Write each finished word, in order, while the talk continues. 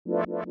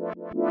All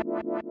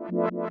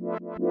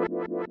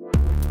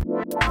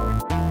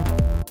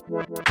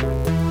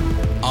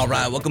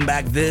right, welcome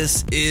back.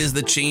 This is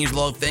the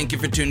Changelog. Thank you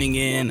for tuning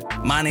in.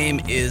 My name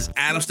is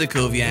Adam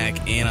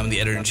Stacoviak, and I'm the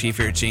editor-in-chief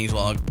here at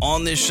Changelog.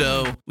 On this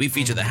show, we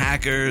feature the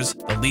hackers,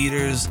 the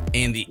leaders,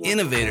 and the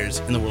innovators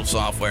in the world of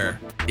software.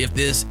 If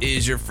this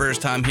is your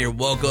first time here,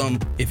 welcome.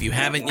 If you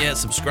haven't yet,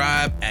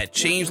 subscribe at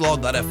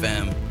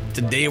changelog.fm.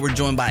 Today, we're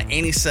joined by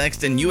Annie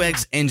Sexton,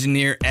 UX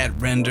engineer at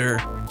Render,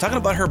 talking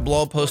about her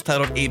blog post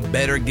titled A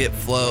Better Git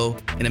Flow,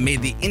 and it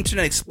made the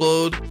internet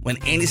explode when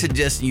Annie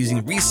suggested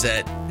using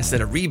reset instead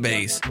of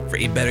rebase for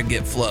a better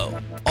Git flow.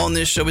 On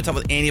this show, we talk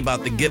with Annie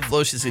about the Git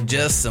flow she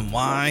suggests and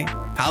why,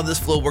 how this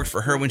flow works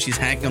for her when she's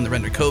hacking on the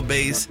Render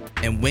codebase,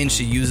 and when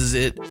she uses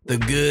it, the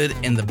good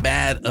and the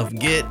bad of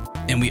Git,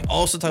 and we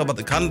also talk about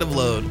the cognitive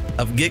load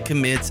of Git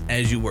commits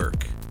as you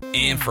work.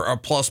 And for our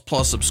plus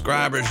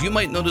subscribers, you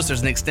might notice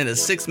there's an extended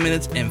 6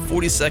 minutes and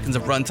 40 seconds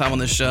of runtime on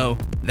the show.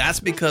 That's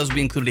because we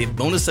included a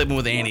bonus segment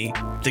with Annie.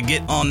 To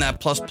get on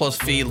that plus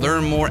feed,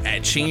 learn more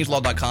at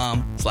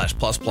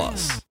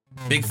changelog.com/plus.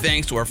 Big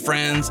thanks to our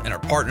friends and our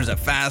partners at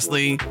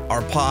Fastly.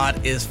 Our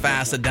pod is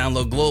fast to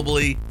download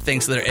globally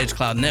thanks to their Edge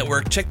Cloud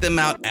network. Check them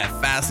out at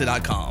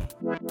fastly.com.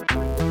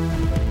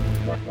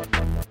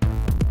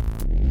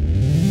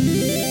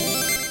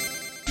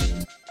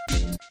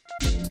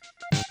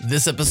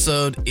 This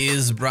episode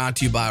is brought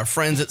to you by our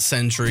friends at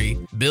Sentry.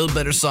 Build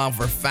better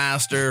software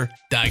faster,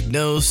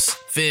 diagnose,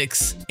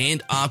 fix,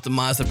 and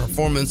optimize the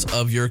performance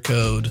of your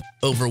code.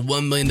 Over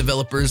 1 million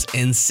developers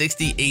and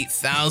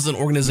 68,000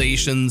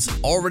 organizations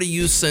already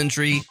use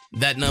Sentry.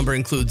 That number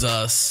includes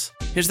us.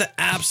 Here's the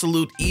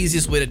absolute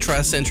easiest way to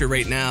try Sentry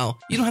right now.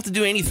 You don't have to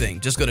do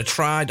anything. Just go to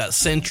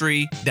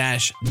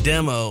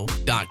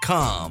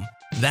try.sentry-demo.com.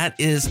 That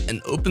is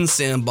an open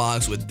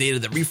sandbox with data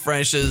that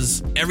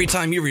refreshes every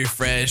time you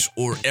refresh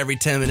or every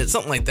 10 minutes,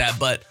 something like that.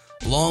 But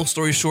long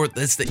story short,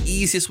 that's the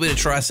easiest way to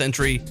try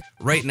Sentry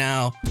right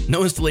now.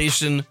 No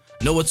installation,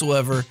 no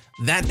whatsoever.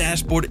 That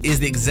dashboard is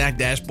the exact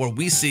dashboard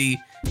we see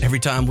every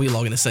time we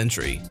log into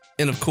Sentry.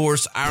 And of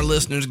course, our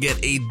listeners get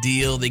a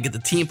deal. They get the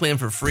team plan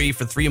for free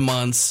for 3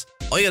 months.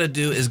 All you gotta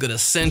do is go to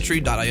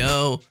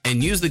sentry.io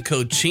and use the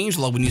code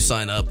Changelog when you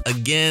sign up.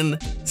 Again,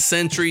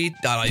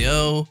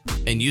 sentry.io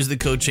and use the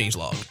code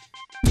Changelog.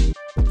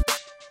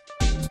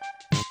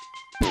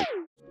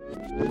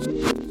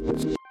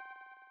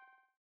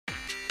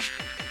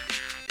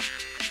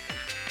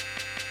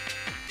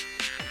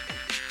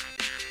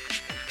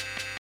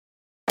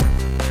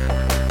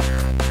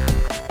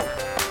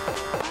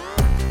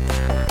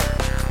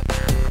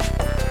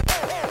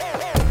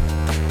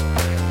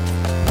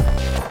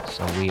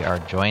 We are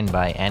joined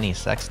by Annie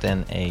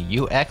Sexton, a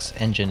UX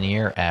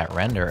engineer at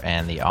Render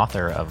and the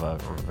author of a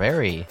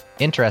very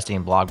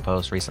interesting blog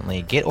post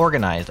recently, Git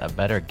Organized, A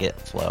Better Git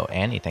Flow.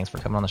 Annie, thanks for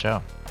coming on the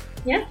show.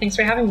 Yeah, thanks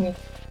for having me.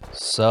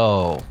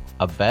 So,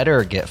 a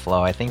better Git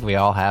flow. I think we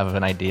all have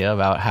an idea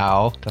about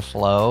how to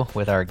flow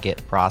with our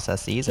Git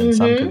processes, and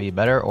some could be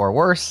better or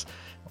worse,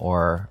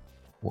 or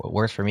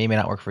worse for me, may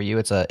not work for you.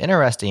 It's an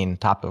interesting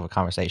topic of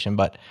conversation,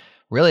 but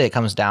really, it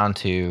comes down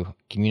to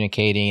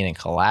communicating and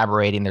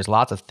collaborating. There's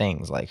lots of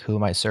things like, who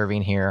am I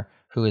serving here?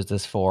 Who is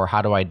this for?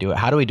 How do I do it?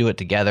 How do we do it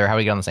together? How do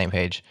we get on the same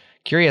page?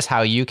 Curious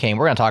how you came.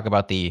 We're going to talk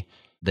about the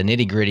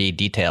nitty-gritty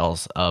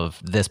details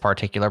of this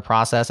particular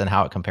process and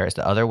how it compares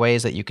to other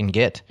ways that you can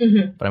Git.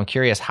 But I'm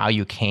curious how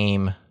you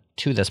came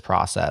to this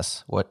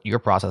process, what your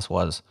process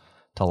was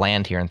to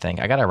land here and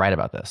think, I got to write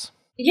about this.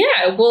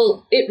 Yeah,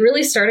 well, it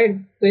really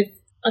started with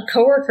a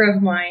coworker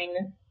of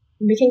mine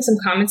making some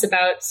comments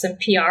about some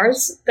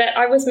PRs that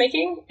I was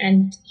making,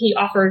 and he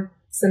offered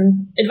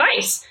some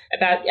advice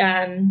about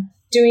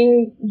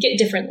doing Git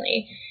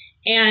differently.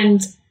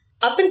 And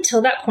up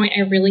until that point,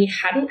 I really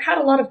hadn't had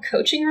a lot of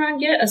coaching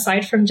around Git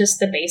aside from just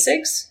the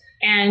basics.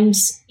 And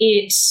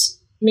it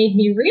made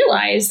me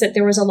realize that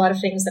there was a lot of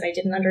things that I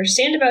didn't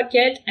understand about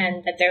Git,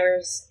 and that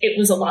it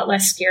was a lot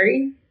less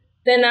scary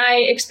than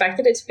I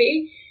expected it to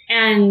be.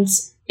 And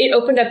it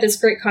opened up this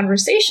great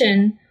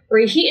conversation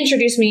where he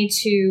introduced me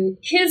to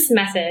his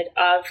method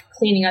of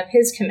cleaning up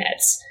his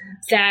commits,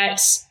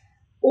 that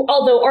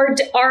although our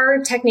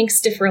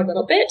techniques differ a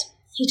little bit,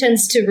 he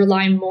tends to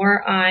rely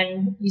more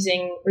on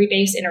using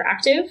rebase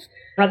interactive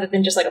rather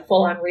than just like a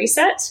full-on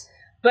reset.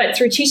 But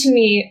through teaching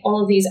me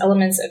all of these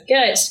elements of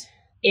Git,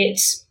 it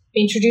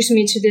introduced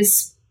me to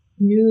this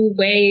new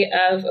way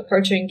of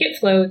approaching Git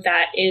flow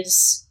that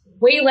is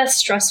way less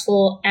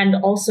stressful and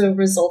also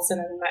results in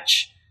a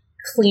much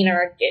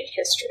cleaner Git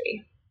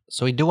history.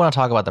 So we do want to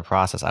talk about the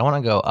process. I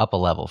want to go up a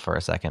level for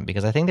a second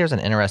because I think there's an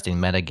interesting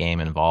metagame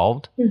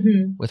involved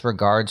with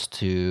regards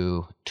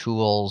to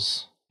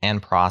tools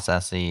and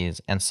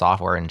processes and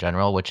software in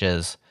general, which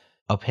is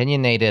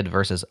opinionated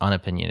versus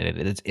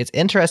unopinionated. It's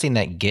interesting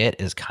that Git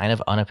is kind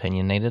of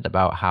unopinionated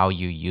about how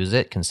you use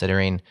it,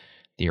 considering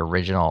the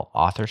original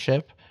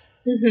authorship.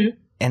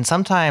 And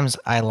sometimes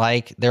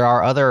there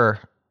are other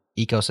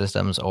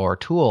ecosystems or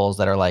tools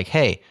that are like,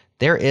 hey,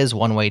 there is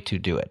one way to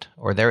do it,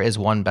 or there is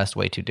one best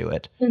way to do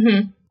it.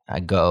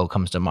 Go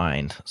comes to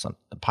mind.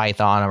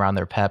 Python around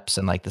their peps,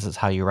 and like this is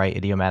how you write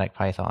idiomatic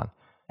Python.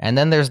 And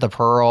then there's the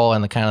Perl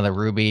and the kind of the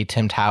Ruby,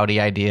 Tim Towdy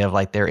idea of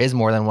like there is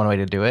more than one way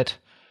to do it,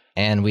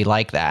 and we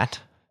like that.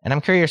 And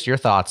I'm curious your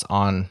thoughts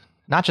on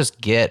not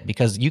just Git,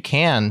 because you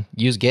can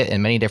use Git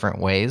in many different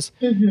ways.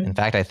 In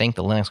fact, I think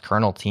the Linux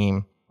kernel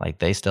team, like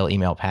they still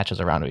email patches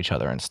around to each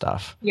other and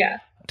stuff. Yeah.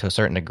 To a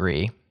certain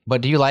degree.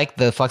 But do you like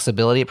the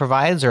flexibility it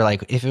provides? Or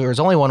like if there was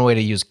only one way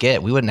to use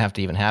Git, we wouldn't have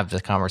to even have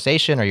this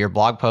conversation, or your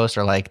blog post,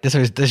 or like this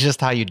is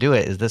just how you do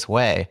it is this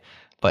way.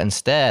 But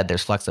instead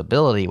there's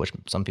flexibility, which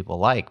some people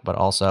like, but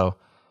also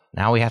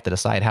now we have to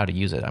decide how to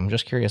use it. I'm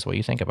just curious what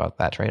you think about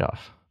that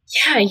trade-off.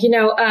 Yeah,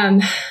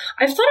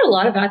 I've thought a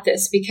lot about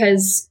this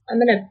because I'm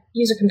going to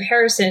use a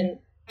comparison.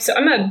 So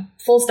I'm a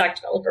full stack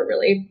developer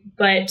really,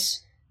 but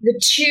the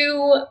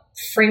two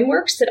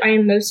frameworks that I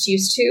am most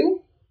used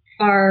to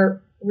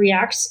are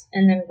React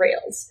and then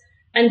Rails.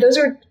 And those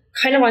are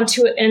kind of on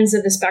two ends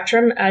of the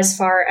spectrum as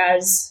far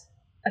as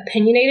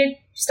opinionated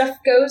stuff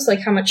goes,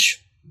 like how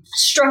much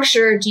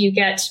structure do you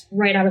get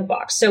right out of the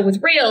box. So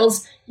with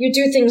Rails, you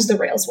do things the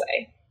Rails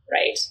way,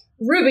 right?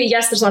 Ruby,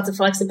 yes, there's lots of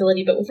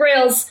flexibility, but with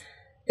Rails,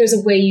 there's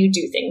a way you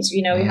do things.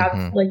 You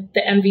have like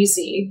the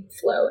MVC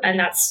flow, and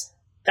that's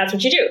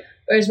what you do.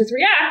 Whereas with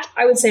React,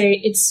 I would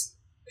say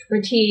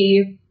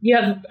you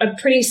have a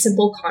pretty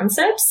simple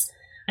concepts.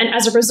 And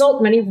as a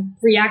result, many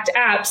React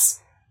apps,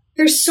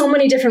 there's so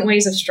many different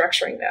ways of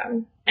structuring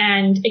them.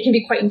 And it can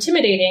be quite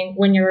intimidating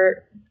when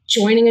you're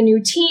joining a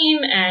new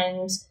team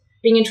and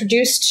being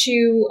introduced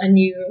to a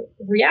new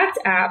React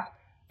app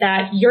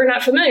that you're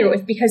not familiar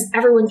with because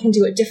everyone can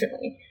do it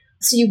differently.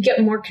 So you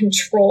get more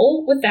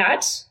control with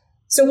that.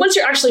 So once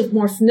you're actually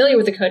more familiar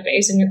with the code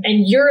base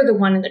and you're the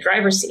one in the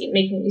driver's seat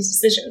making these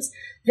decisions,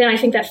 then I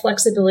think that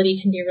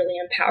flexibility can be really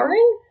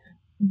empowering.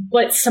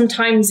 But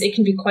sometimes it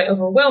can be quite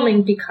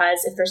overwhelming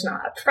because if there's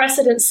not a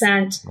precedent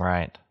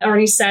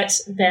already set,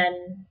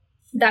 then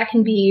that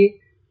can be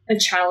a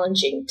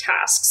challenging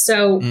task.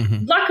 So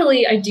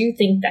luckily, I do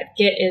think that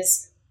Git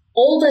is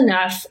old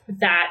enough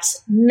that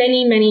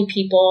many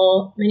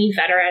people, many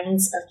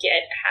veterans of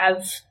Git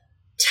have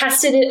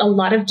tested it a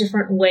lot of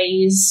different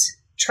ways,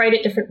 tried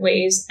it different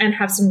ways, and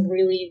have some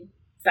really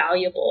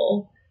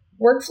valuable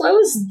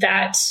workflows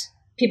that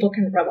people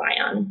can rely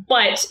on.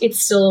 But it's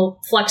still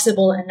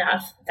flexible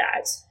enough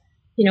that,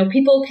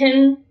 people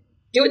can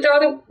do it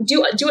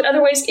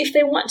other ways if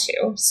they want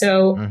to.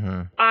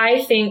 So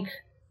I think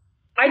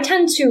I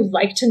tend to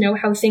like to know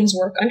how things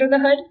work under the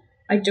hood.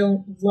 I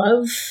don't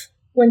love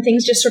when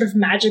things just sort of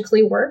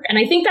magically work. And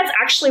I think that's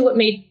actually what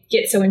made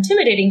Git so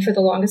intimidating for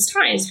the longest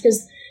times,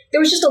 because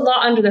there was just a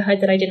lot under the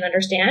hood that I didn't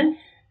understand.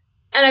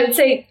 And I would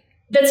say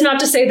that's not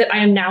to say that I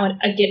am now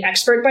a Git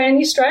expert by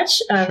any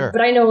stretch, but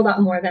I know a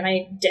lot more than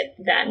I did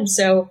then.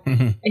 So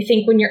I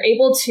think when you're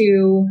able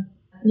to,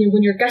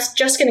 when you're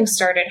just getting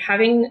started,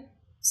 having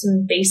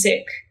some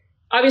basic,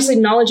 obviously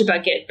knowledge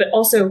about Git, but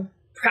also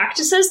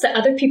practices that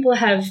other people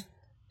have,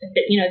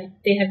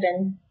 they have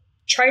been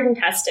tried and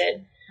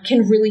tested,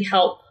 can really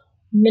help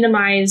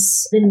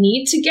minimize the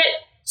need to get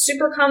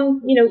super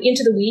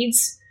into the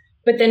weeds.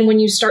 But then when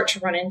you start to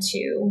run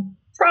into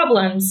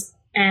problems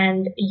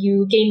and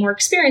you gain more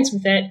experience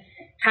with it,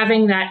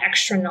 having that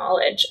extra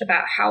knowledge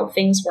about how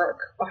things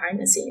work behind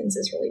the scenes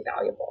is really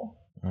valuable.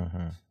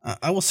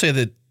 I will say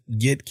that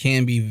Git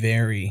can be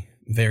very,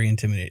 very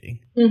intimidating.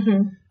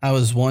 I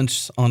was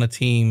once on a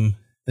team.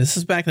 This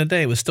is back in the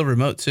day. It was still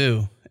remote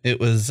too. It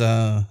was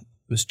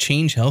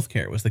Change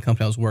Healthcare was the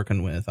company I was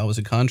working with. I was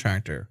a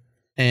contractor,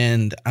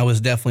 and I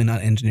was definitely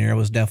not engineer. I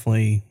was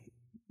definitely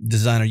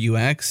designer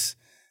UX.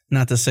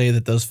 Not to say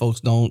that those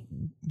folks don't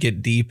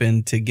get deep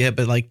into Git,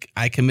 but like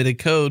I committed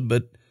code,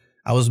 but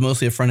I was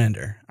mostly a front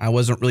ender. I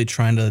wasn't really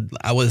trying to,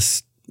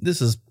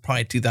 this is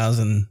probably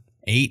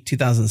 2008,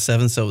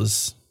 2007. So it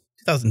was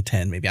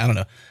 2010, maybe. I don't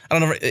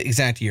know the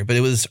exact year, but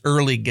it was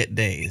early Git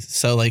days.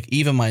 So like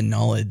even my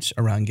knowledge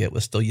around Git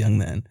was still young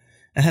then.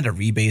 I had to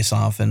rebase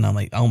off, and I'm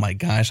like, oh my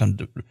gosh,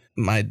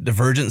 my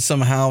divergence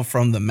somehow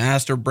from the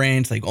master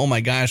branch. Like, oh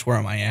my gosh, where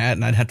am I at?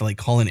 And I'd have to like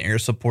call in air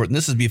support. And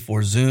this is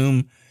before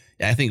Zoom.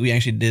 I think we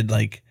actually did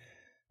like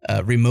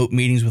remote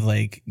meetings with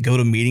like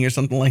GoToMeeting or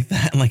something like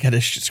that, and like had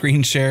a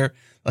screen share.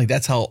 Like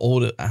that's how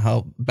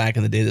back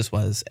in the day this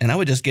was. And I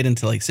would just get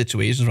into like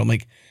situations where I'm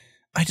like,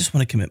 I just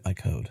want to commit my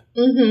code.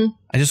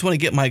 I just want to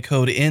get my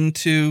code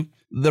into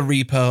the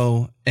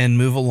repo and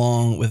move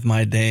along with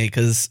my day,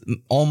 because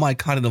all my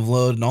cognitive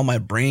load and all my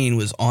brain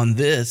was on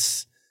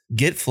this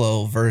Git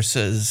flow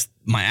versus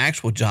my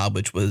actual job,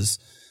 which was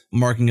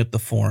marking up the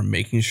form,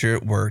 making sure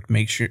it worked,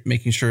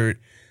 making sure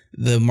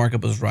the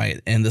markup was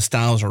right and the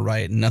styles are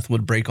right and nothing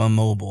would break on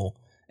mobile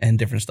and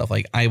different stuff.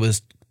 Like I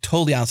was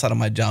totally outside of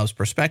my job's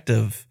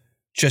perspective,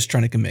 just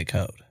trying to commit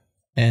code.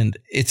 And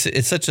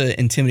it's such an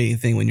intimidating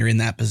thing when you're in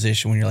that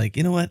position, when you're like,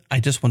 you know what,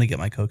 I just want to get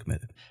my code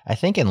committed. I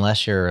think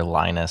unless you're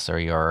Linus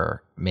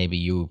or maybe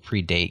you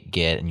predate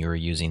Git and you were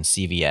using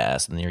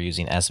CVS and you're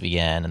using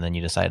SVN and then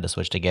you decided to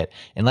switch to Git,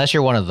 unless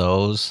you're one of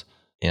those,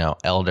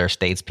 elder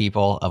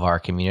statespeople of our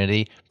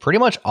community, pretty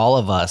much all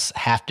of us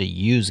have to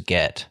use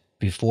Git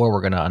before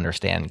we're going to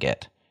understand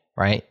Git,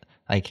 right?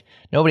 Like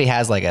nobody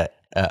has like a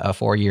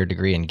 4-year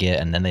degree in Git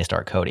and then they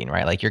start coding,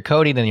 right? Like you're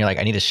coding and you're like,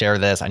 I need to share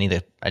this. I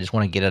just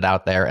want to get it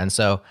out there. And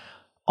so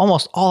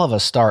almost all of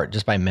us start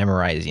just by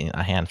memorizing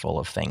a handful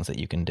of things that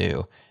you can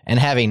do and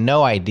having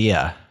no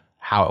idea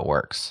how it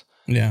works.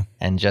 Yeah.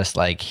 And just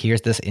like,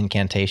 here's this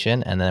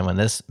incantation. And then when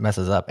this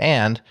messes up,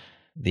 and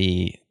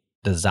the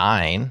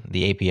design,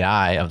 the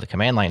API of the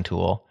command line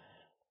tool,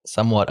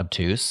 somewhat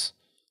obtuse.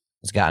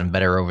 It's gotten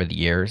better over the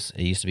years.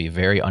 It used to be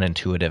very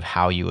unintuitive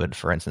how you would,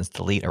 for instance,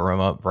 delete a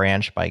remote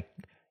branch by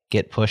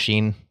Git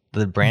pushing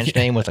the branch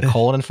name with a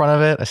colon in front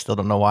of it. I still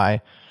don't know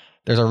why.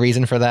 There's a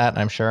reason for that,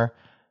 I'm sure.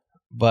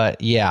 But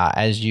yeah,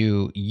 as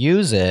you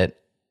use it,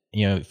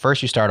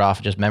 first you start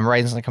off just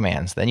memorizing the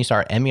commands. Then you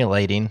start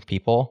emulating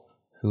people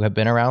who have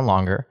been around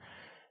longer.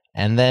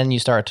 And then you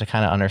start to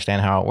kind of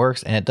understand how it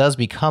works. And it does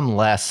become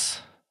less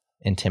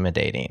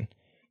intimidating.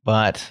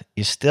 But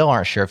you still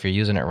aren't sure if you're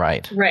using it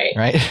right.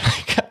 Right?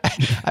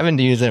 I've been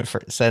using it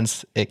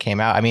since it came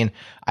out. I mean,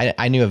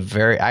 I knew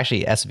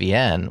actually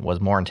SVN was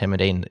more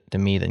intimidating to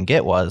me than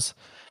Git was,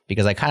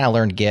 because I kind of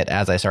learned Git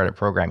as I started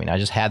programming. I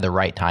just had the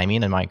right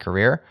timing in my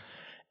career,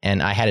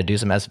 and I had to do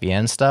some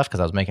SVN stuff because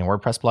I was making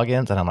WordPress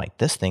plugins, and I'm like,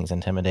 this thing's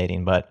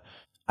intimidating. But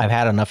I've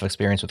had enough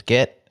experience with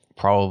Git,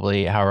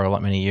 probably however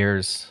many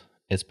years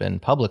it's been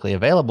publicly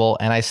available,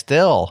 and I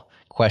still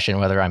question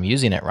whether I'm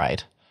using it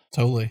right.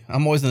 Totally.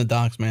 I'm always in the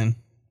docs, man.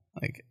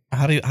 Like,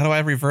 how do I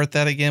revert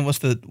that again? What's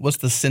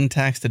the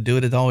syntax to do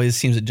it? It always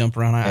seems to jump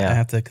around. I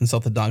have to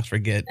consult the docs for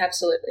Git.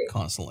 Absolutely.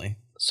 Constantly.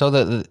 So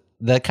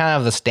the kind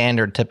of the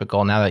standard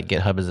typical, now that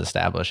GitHub is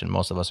established and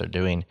most of us are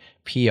doing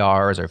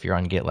PRs, or if you're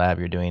on GitLab,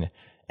 you're doing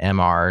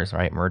MRs,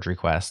 right? Merge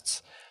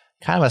requests.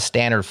 Kind of a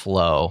standard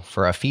flow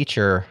for a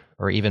feature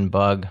or even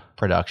bug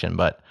production,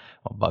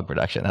 bug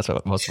production, that's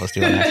what most of us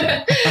do on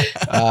accident.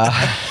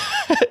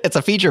 It's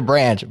a feature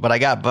branch, but I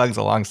got bugs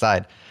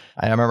alongside.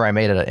 I remember I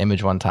made an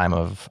image one time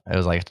it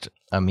was like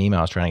a meme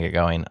I was trying to get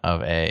going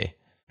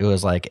it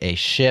was like a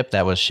ship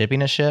that was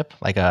shipping a ship,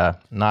 like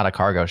not a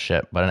cargo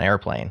ship, but an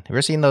airplane. Have you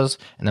ever seen those?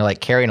 And they're like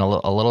carrying a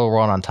little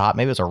one on top.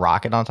 Maybe it was a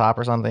rocket on top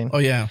or something. Oh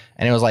yeah.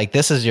 And it was like,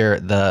 this is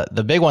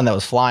the big one that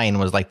was flying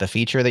was like the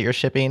feature that you're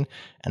shipping.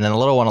 And then the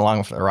little one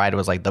along the ride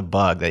was like the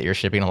bug that you're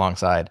shipping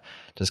alongside,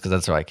 just because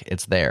it's like,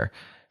 it's there.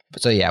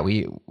 So yeah,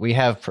 we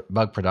have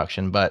bug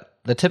production, but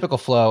the typical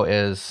flow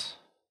is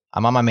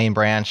I'm on my main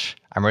branch.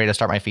 I'm ready to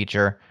start my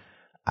feature.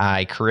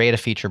 I create a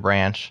feature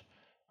branch,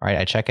 right?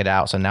 I check it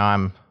out. So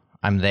now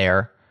I'm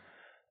there,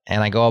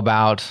 and I go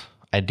about,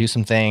 I do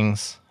some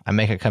things. I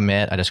make a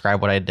commit. I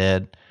describe what I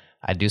did.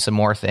 I do some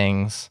more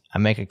things. I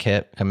make a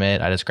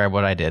commit. I describe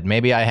what I did.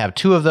 Maybe I have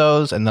 2 of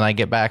those, and then I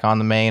get back on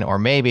the main, or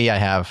maybe I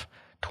have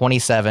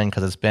 27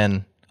 because it's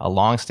been a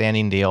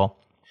long-standing deal.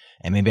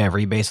 And maybe I've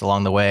rebased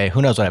along the way.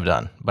 Who knows what I've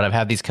done? But I've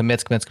had these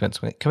commits,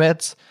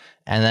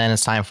 and then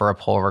it's time for a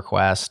pull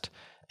request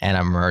and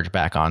a merge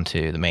back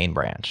onto the main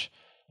branch.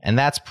 And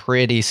that's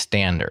pretty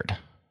standard.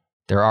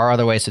 There are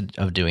other ways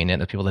of doing it.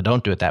 There's people that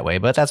don't do it that way,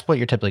 but that's what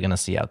you're typically going to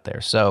see out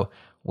there. So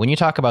when you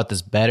talk about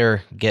this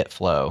better Git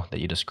flow that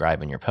you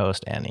describe in your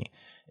post, Annie,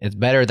 it's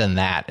better than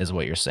that is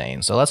what you're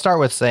saying. So let's start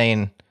with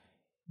saying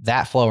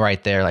that flow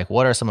right there. Like,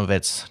 what are some of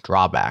its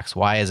drawbacks?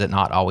 Why is it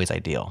not always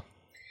ideal?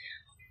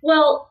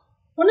 Well,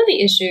 one of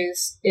the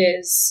issues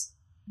is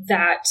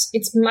that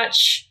it's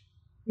much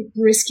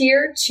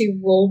riskier to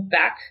roll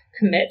back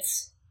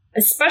commits,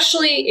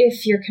 especially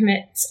if your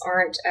commits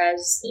aren't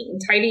as neat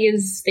and tidy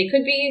as they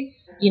could be.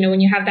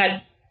 When you have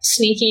that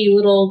sneaky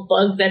little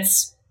bug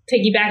that's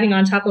piggybacking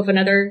on top of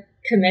another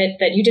commit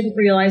that you didn't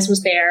realize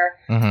was there.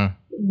 Mm-hmm.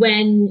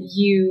 When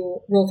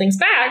you roll things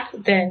back,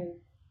 then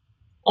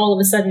all of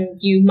a sudden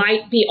you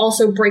might be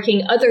also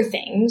breaking other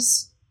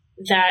things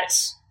that,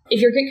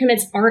 if your Git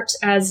commits aren't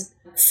as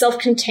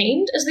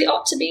self-contained as they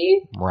ought to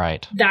be,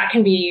 right, that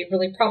can be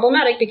really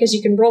problematic, because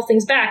you can roll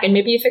things back and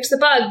maybe you fix the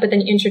bug, but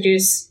then you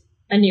introduce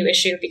a new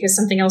issue because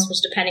something else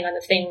was depending on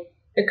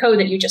the code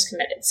that you just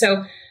committed.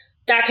 So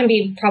that can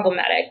be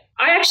problematic.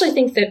 I actually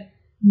think that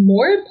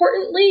more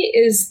importantly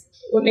is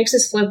what makes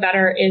this flow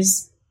better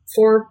is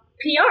for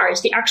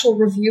PRs, the actual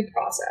review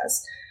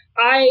process.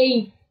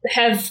 I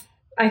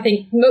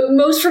think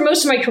most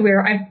of my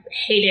career, I've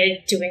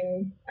hated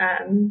doing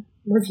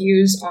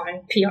reviews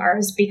on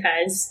PRs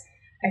because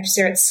I have to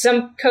stare at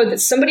some code that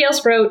somebody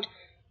else wrote,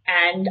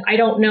 and I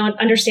don't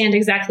understand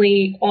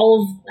exactly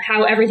all of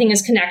how everything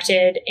is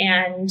connected.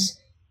 And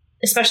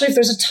especially if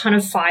there's a ton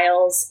of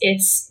files,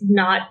 it's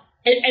not,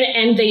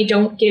 and they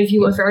don't give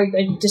you a very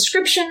good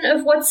description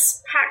of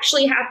what's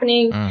actually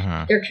happening.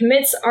 Mm-hmm. Their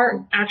commits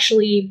aren't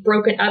actually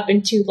broken up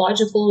into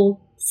logical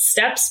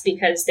steps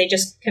because they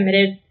just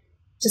committed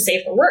to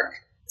save the work.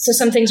 So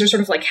some things are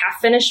sort of like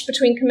half finished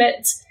between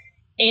commits,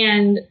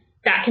 and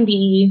that can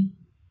be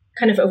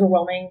kind of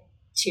overwhelming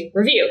to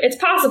review. It's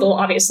possible,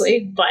 obviously,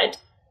 but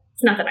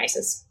it's not the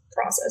nicest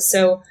process.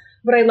 So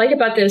what I like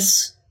about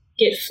this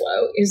Git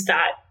flow is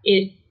that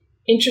it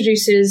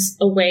introduces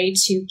a way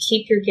to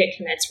keep your Git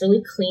commits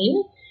really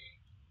clean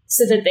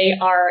so that they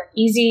are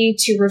easy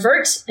to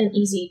revert and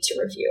easy to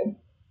review.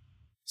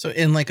 So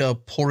in like a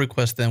pull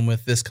request then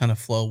with this kind of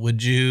flow,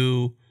 would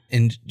you,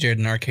 in Jared,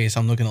 in our case,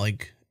 I'm looking at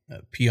like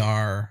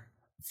PR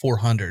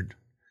 400,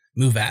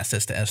 move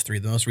assets to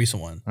S3, the most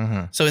recent one.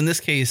 Mm-hmm. So in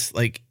this case,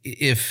 like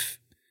if,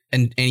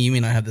 and you may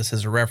not have this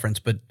as a reference,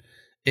 but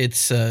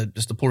it's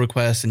just a pull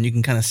request and you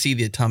can kind of see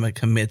the atomic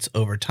commits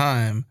over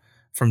time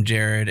from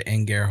Jared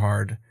and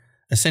Gerhard,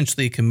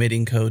 essentially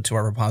committing code to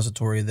our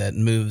repository that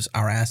moves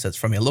our assets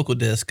from a local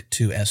disk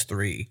to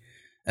S3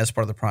 as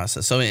part of the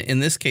process. So in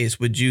this case,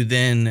 would you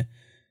then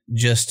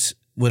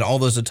would all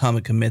those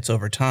atomic commits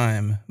over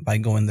time by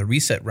going the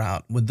reset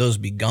route, would those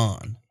be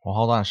gone? Well,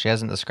 hold on. She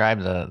hasn't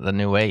described the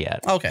new way yet.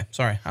 Okay.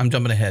 Sorry. I'm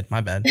jumping ahead.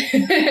 My bad.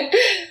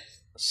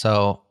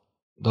 So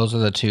those are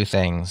the two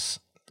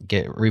things.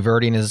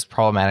 Reverting is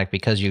problematic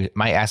because you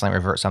might accidentally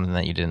revert something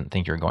that you didn't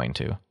think you were going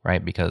to,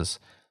 right? Because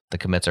the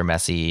commits are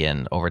messy,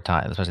 and over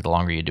time, especially the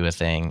longer you do a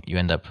thing, you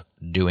end up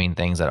doing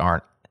things that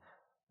aren't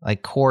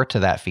like core to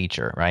that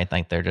feature, right?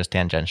 Like they're just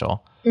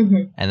tangential.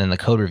 Mm-hmm. And then the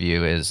code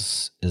review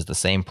is the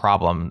same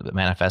problem that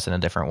manifests in a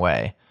different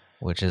way,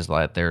 which is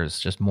like there's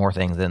just more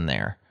things in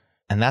there.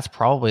 And that's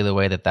probably the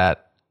way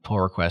that pull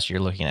request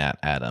you're looking at,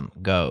 Adam,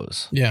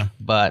 goes. Yeah.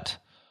 But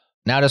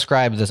now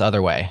describe this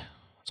other way.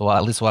 So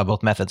at least we'll have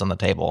both methods on the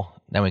table.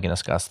 Then we can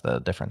discuss the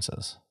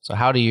differences. So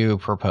how do you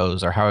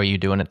propose, or how are you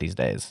doing it these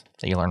days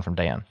that you learned from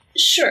Dan?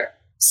 Sure.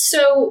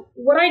 So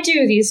what I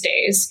do these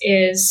days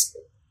is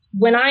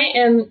when I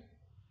am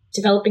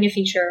developing a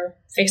feature,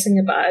 fixing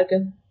a bug,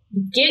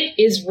 Git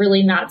is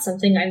really not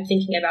something I'm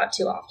thinking about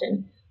too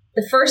often.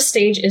 The first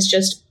stage is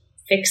just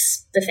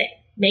fix the thing,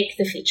 make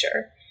the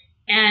feature.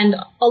 And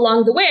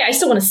along the way, I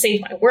still want to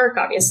save my work,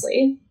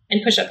 obviously,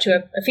 and push up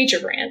to a feature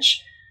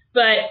branch.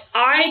 But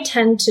I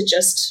tend to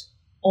just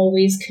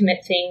always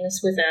commit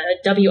things with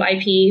a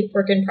WIP,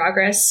 work in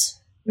progress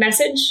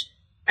message.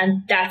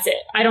 And that's it.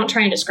 I don't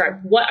try and describe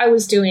what I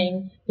was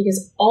doing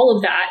because all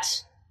of that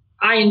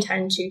I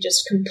intend to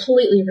just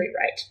completely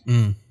rewrite.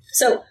 Mm.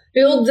 So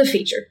build the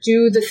feature,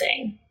 do the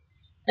thing.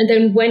 And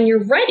then when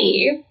you're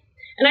ready,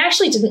 and I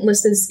actually didn't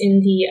list this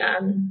in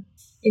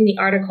the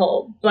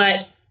article,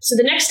 but so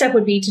the next step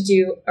would be to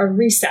do a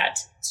reset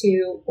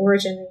to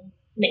origin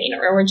main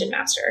or origin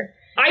master.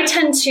 I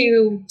tend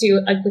to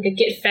do like a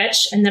git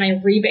fetch and then I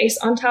rebase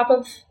on top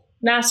of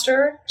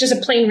master, just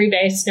a plain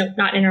rebase, no,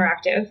 not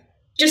interactive,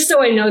 just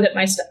so I know that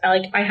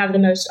I have the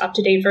most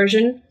up-to-date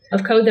version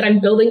of code that I'm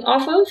building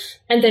off of.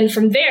 And then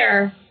from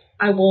there,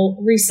 I will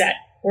reset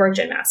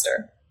origin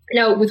master.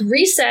 Now, with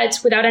reset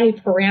without any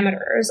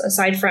parameters,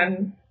 aside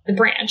from the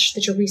branch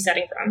that you're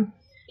resetting from,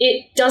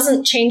 it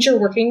doesn't change your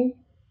working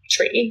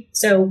tree.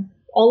 So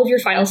all of your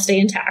files stay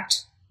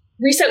intact.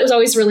 Reset was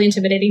always really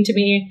intimidating to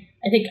me.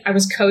 I think I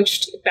was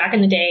coached back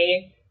in the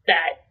day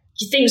that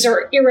things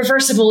are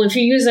irreversible if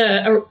you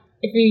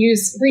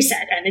use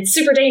reset, and it's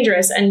super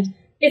dangerous, and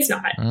it's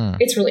not.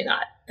 It's really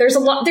not.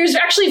 There's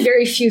actually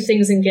very few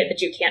things in Git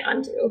that you can't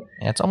undo.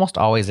 Yeah, it's almost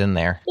always in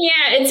there.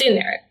 Yeah, it's in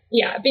there.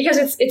 Yeah, because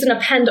it's an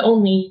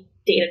append-only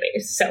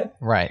database. So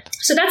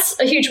that's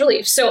a huge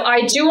relief. So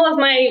I do all of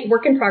my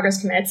work in progress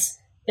commits.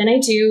 Then I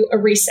do a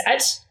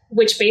reset,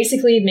 which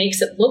basically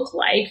makes it look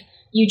like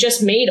you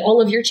just made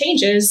all of your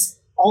changes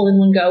all in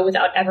one go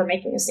without ever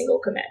making a single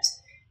commit.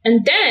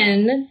 And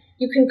then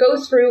you can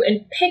go through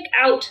and pick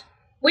out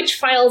which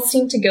files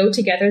seem to go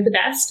together the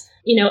best,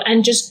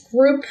 and just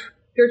group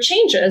your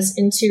changes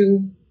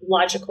into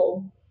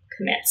logical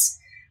commits.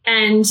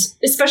 And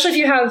especially if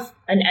you have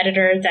an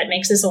editor that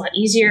makes this a lot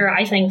easier,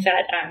 I think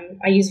that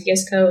I use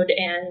VS Code,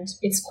 and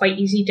it's quite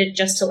easy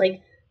to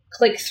like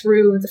click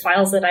through the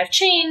files that I've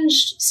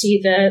changed,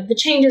 see the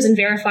changes, and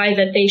verify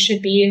that they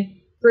should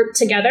be grouped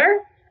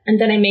together. And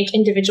then I make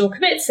individual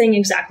commits saying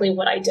exactly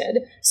what I did.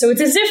 So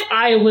it's as if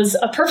I was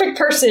a perfect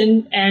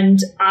person and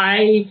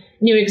I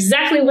knew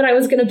exactly what I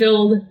was going to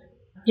build,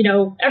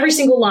 every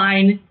single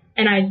line,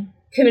 and I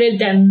committed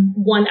them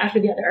one after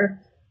the other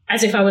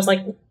as if I was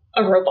like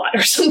a robot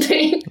or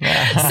something. So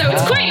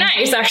it's quite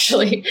nice,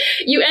 actually.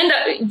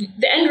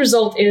 The end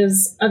result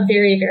is a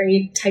very,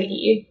 very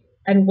tidy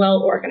and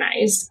well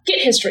organized Git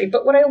history.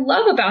 But what I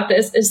love about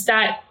this is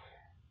that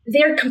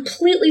they're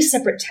completely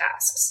separate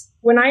tasks.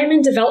 When I am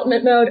in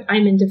development mode,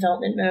 I'm in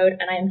development mode,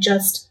 and I am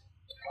just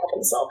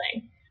problem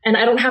solving. And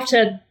I don't have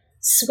to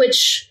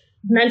switch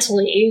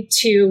mentally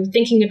to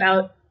thinking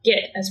about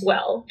Git as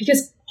well,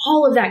 because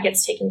all of that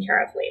gets taken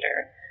care of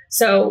later.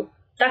 So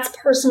that's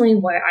personally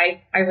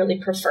why I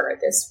really prefer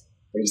this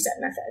reset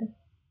method.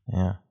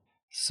 Yeah.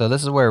 So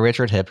this is where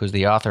Richard Hipp, who's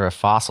the author of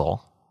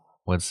Fossil,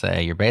 would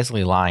say, you're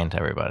basically lying to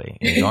everybody.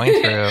 You're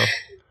going through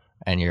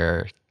and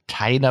you're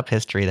tidying up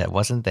history that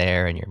wasn't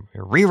there, and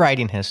you're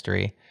rewriting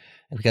history.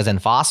 Because in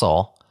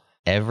Fossil,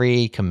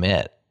 every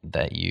commit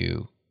that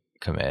you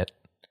commit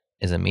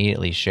is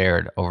immediately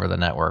shared over the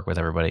network with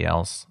everybody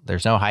else.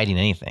 There's no hiding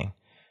anything.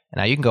 And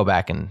now you can go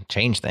back and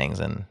change things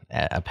and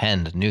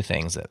append new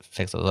things that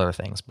fix those other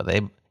things. But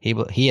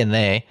he and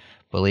they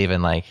believe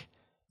in let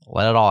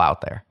it all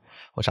out there,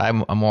 which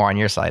I'm more on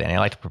your side. And I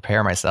like to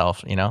prepare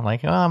myself, I'm going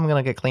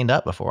to get cleaned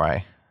up before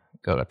I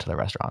go to the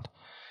restaurant.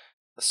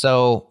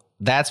 So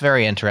that's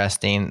very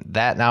interesting.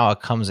 That now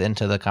comes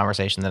into the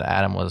conversation that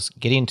Adam was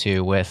getting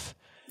to with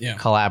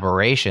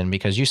collaboration,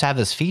 because you have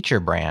this feature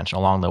branch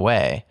along the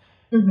way.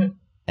 Mm-hmm.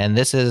 And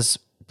this is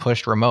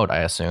pushed remote, I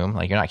assume.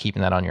 Like, you're not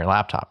keeping that on your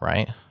laptop,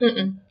 right?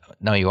 Mm-mm.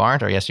 No, you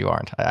aren't? Or yes, you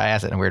aren't? I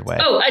asked it in a weird way.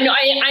 Oh, I know.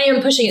 I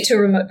am pushing it to a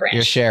remote branch.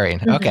 You're sharing.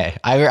 Mm-hmm. Okay.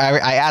 I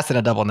asked in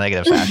a double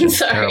negative fashion.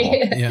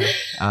 Sorry.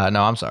 Terrible.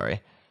 No, I'm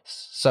sorry.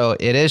 So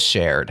it is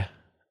shared.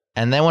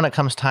 And then when it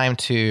comes time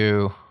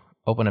to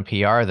open a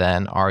PR,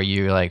 then are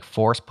you like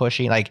force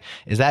pushing? Like,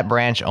 is that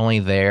branch only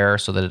there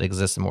so that it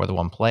exists in more than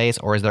one place?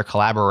 Or is there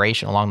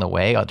collaboration along the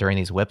way during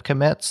these whip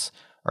commits?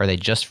 Or are they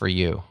just for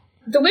you?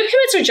 The whip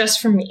commits are just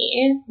for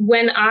me.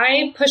 When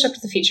I push up to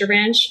the feature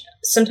branch,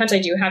 sometimes I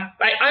do have,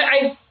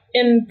 I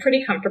am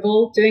pretty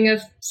comfortable doing a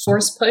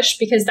force push,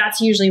 because that's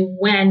usually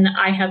when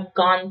I have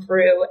gone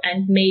through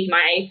and made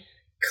my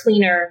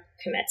cleaner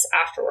commits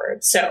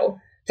afterwards. So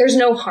there's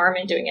no harm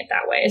in doing it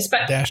that way.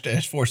 But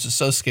dash force is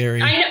so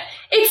scary. I know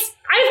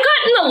I've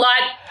gotten a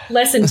lot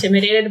less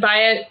intimidated by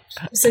it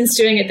since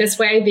doing it this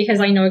way, because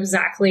I know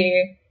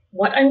exactly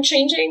what I'm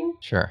changing.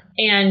 Sure.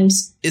 And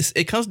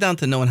it comes down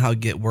to knowing how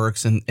Git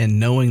works and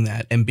knowing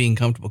that and being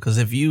comfortable. Because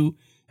if you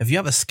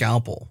have a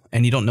scalpel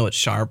and you don't know it's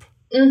sharp,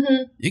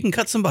 mm-hmm. you can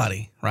cut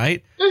somebody,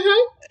 right?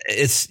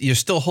 Mm-hmm. You're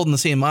still holding the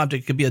same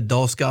object. It could be a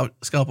dull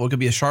scalpel, it could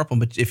be a sharp one.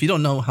 But if you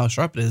don't know how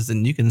sharp it is,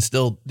 then you can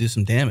still do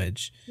some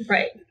damage.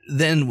 Right.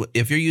 Then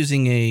if you're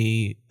using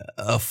a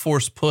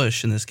force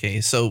push in this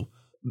case, so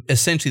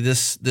essentially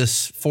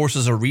this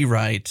forces a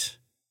rewrite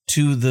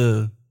to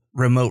the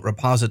remote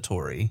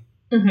repository.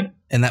 Mm-hmm.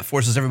 And that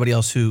forces everybody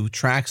else who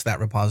tracks that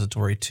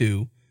repository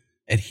to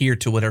adhere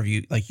to whatever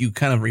you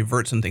kind of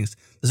revert some things.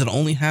 Does it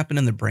only happen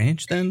in the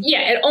branch then?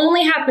 Yeah, it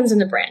only happens in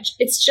the branch.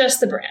 It's just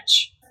the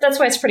branch. That's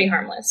why it's pretty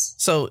harmless.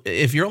 So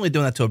if you're only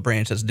doing that to a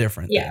branch, that's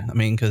different. Yeah. Then. I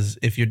mean, because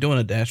if you're doing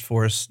a dash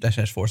force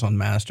on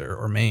master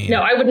or main.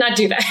 No, I would not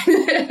do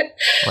that.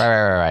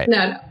 Right.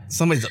 No.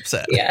 Somebody's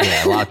upset.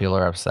 Yeah. A lot of people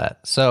are upset.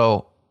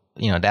 So,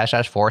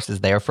 dash force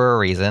is there for a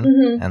reason.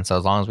 Mm-hmm. And so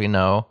as long as we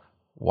know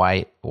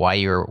why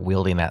you're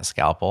wielding that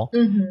scalpel,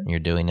 mm-hmm. you're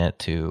doing it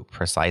to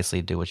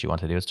precisely do what you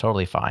want to do, it's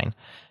totally fine.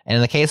 And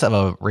in the case of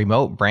a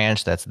remote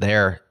branch that's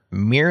there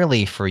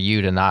merely for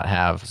you to not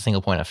have a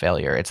single point of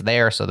failure, it's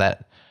there so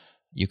that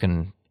you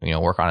can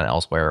work on it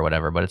elsewhere or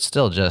whatever, but it's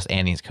still just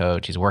Annie's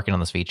code. She's working on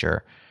this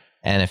feature.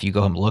 And if you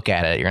go and look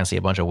at it, you're going to see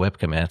a bunch of whip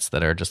commits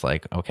that are just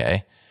like,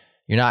 okay,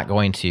 you're not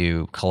going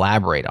to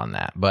collaborate on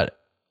that. But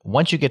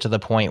once you get to the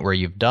point where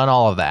you've done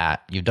all of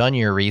that, you've done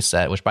your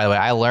reset, which by the way,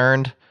 I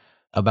learned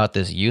about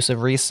this use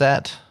of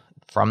reset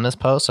from this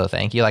post. So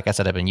thank you. Like I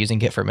said, I've been using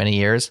Git for many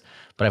years,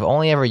 but I've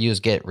only ever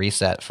used Git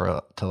reset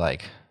to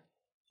like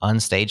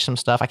unstage some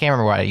stuff. I can't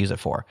remember what I use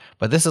it for,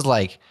 but this is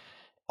like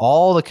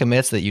all the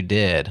commits that you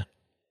did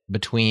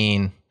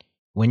between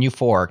when you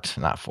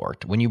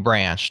when you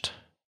branched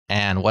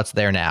and what's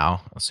there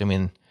now,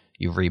 assuming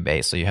you've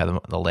rebased, so you have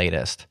the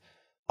latest,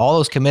 all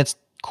those commits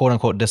quote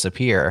unquote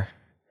disappear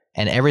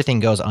and everything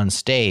goes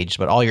unstaged,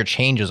 but all your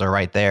changes are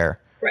right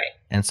there. Right.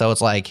 And so it's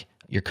like,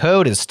 your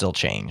code is still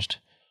changed,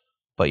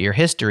 but your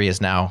history is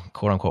now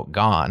quote unquote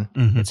gone.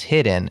 Mm-hmm. It's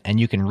hidden and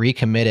you can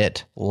recommit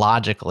it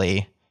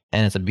logically.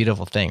 And it's a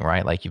beautiful thing,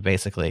 right? Like you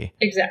basically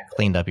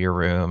cleaned up your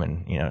room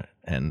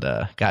and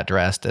got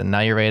dressed, and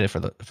now you're ready for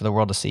the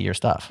world to see your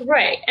stuff.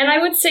 Right. And I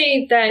would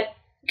say that,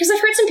 because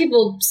I've heard some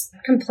people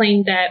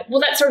complain that, well,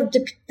 that sort of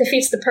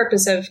defeats the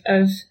purpose of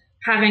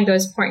having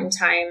those point in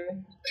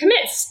time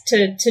commits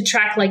to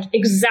track like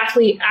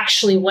exactly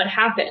actually what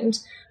happened.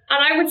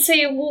 And I would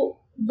say, well,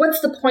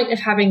 what's the point of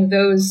having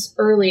those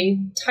early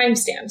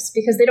timestamps?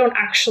 Because they don't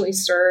actually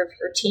serve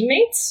your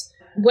teammates.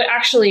 What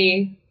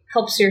actually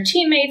helps your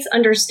teammates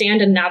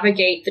understand and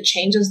navigate the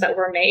changes that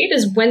were made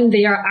is when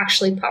they are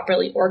actually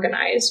properly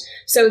organized.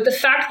 So the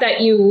fact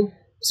that you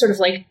sort of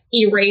like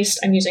erased,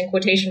 I'm using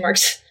quotation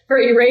marks, or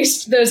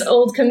erased those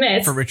old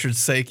commits. For Richard's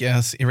sake,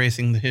 yes,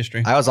 erasing the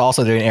history. I was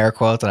also doing air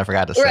quotes and I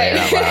forgot to say it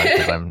out loud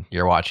because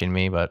you're watching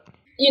me, but...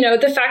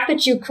 the fact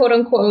that you quote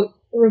unquote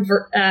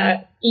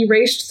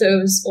erased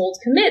those old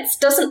commits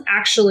doesn't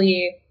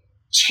actually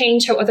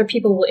change how other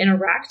people will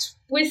interact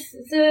with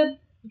the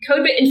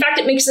code. In fact,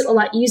 it makes it a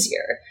lot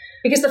easier,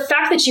 because the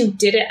fact that you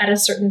did it at a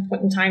certain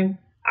point in time,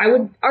 I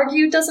would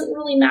argue, doesn't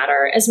really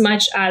matter as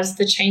much as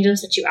the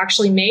changes that you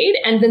actually made,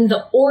 and then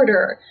the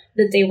order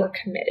that they were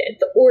committed.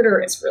 The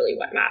order is really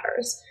what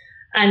matters.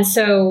 And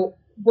so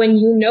when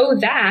you know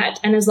that,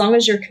 and as long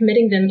as you're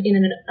committing them in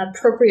an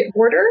appropriate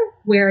order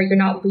where you're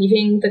not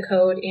leaving the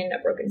code in a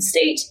broken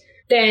state,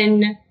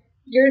 then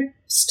you're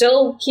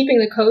still keeping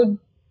the code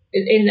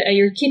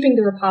you're keeping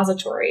the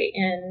repository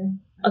in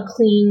a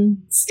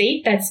clean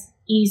state that's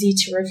easy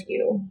to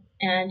review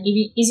and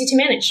easy to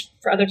manage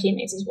for other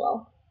teammates as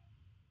well.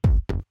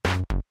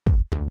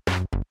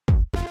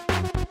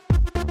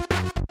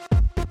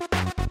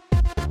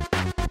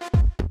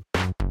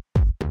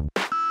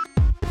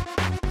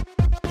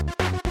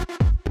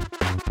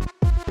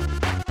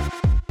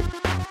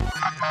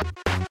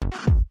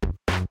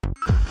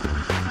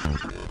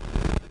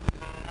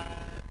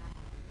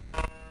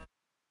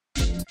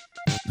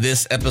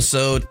 This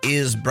episode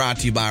is brought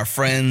to you by our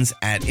friends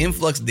at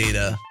Influx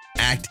Data.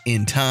 Act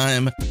in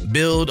time,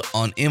 build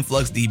on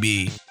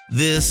InfluxDB.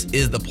 This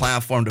is the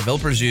platform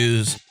developers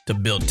use to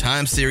build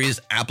time series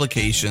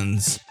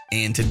applications.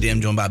 And today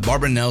I'm joined by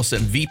Barbara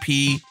Nelson,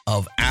 VP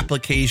of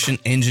Application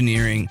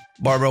Engineering.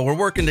 Barbara, we're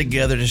working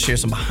together to share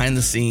some behind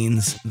the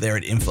scenes there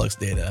at Influx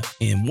Data.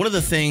 And one of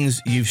the things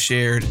you've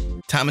shared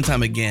time and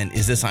time again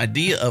is this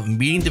idea of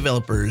meeting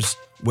developers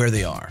where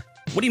they are.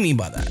 What do you mean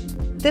by that?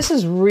 This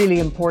is really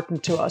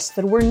important to us,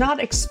 that we're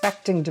not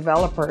expecting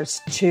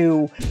developers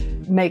to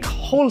make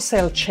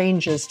wholesale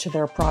changes to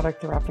their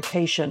product or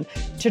application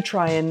to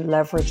try and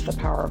leverage the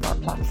power of our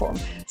platform.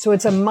 So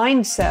it's a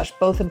mindset,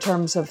 both in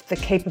terms of the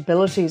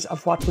capabilities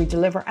of what we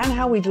deliver and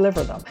how we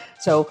deliver them.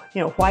 So,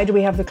 why do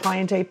we have the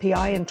client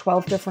API in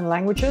 12 different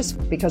languages?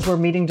 Because we're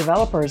meeting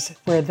developers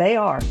where they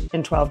are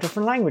in 12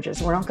 different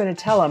languages. We're not going to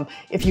tell them,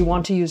 if you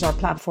want to use our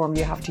platform,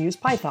 you have to use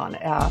Python.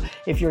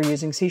 If you're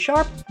using C#,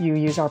 you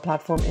use our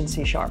platform in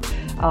C#.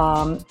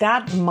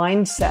 That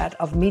mindset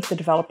of meet the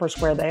developers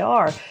where they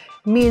are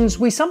means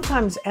we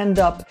sometimes end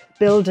up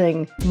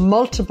building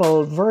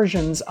multiple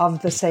versions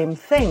of the same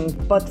thing,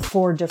 but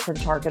for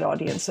different target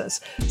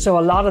audiences. So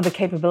a lot of the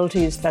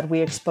capabilities that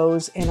we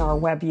expose in our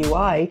web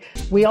UI,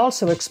 we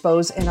also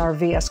expose in our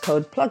VS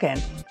Code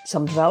plugin.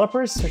 Some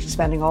developers are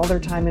spending all their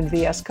time in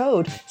VS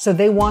Code, so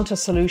they want a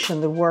solution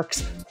that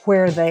works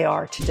where they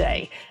are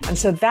today. And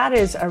so that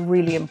is a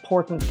really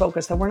important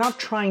focus, that we're not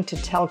trying to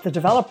tell the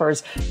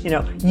developers,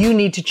 you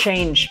need to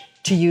change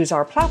to use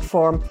our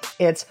platform.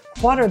 It's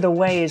what are the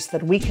ways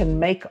that we can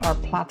make our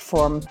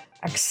platform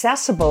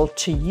accessible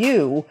to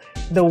you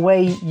the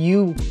way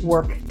you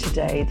work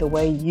today, the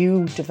way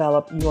you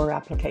develop your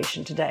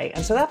application today.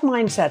 And so that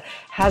mindset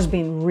has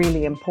been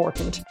really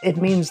important. It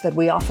means that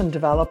we often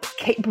develop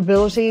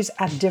capabilities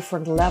at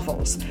different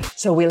levels.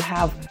 So we'll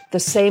have the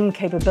same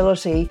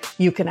capability.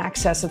 You can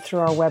access it through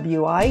our web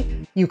UI.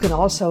 You can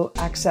also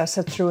access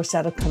it through a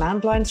set of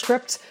command line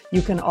scripts.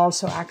 You can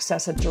also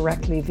access it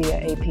directly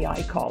via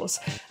API calls.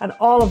 And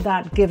all of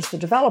that gives the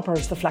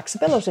developers the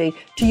flexibility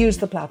to use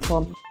the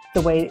platform the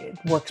way it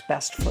works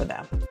best for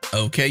them.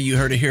 Okay, you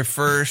heard it here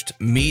first.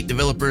 Meet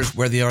developers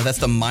where they are. That's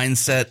the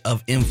mindset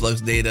of Influx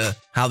Data,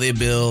 how they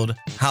build,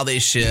 how they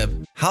ship,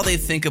 how they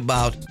think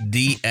about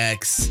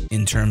DX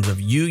in terms of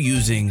you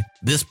using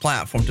this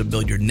platform to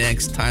build your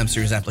next time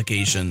series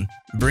application.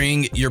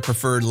 Bring your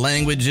preferred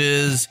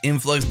languages.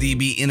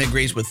 InfluxDB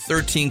integrates with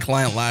 13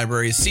 client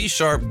libraries, C#,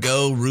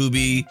 Go,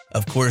 Ruby,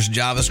 of course,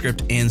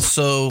 JavaScript, and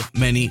so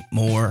many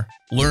more.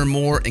 Learn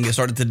more and get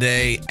started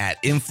today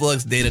at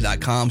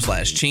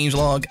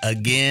influxdata.com/changelog.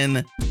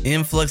 Again,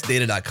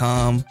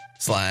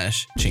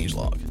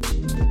 influxdata.com/changelog.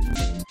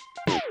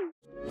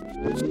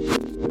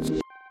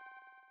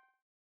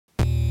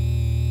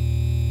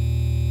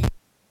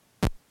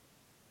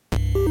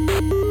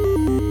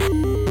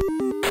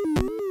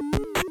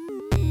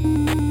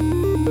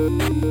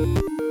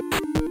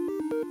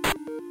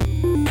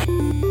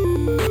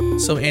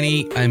 So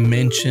Annie, I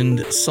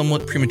mentioned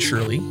somewhat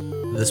prematurely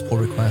this pull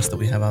request that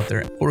we have out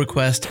there, pull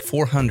request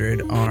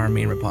 400 on our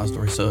main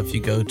repository. So if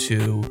you go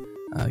to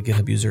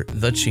GitHub user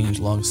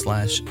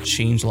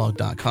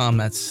thechangelog/changelog.com,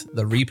 that's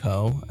the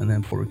repo, and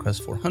then pull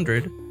request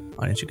 400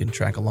 on it. You can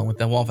track along with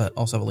that. We'll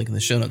also have a link in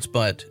the show notes.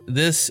 But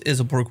this is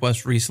a pull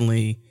request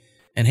recently.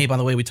 And hey, by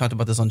the way, we talked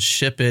about this on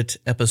Ship It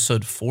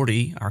episode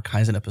 40, our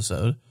Kaizen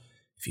episode.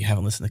 If you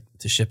haven't listened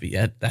to Ship It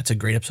yet, that's a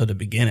great episode to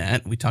begin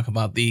at. We talk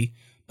about the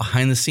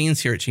behind the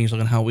scenes here at Changelog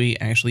and how we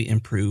actually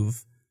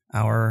improve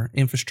our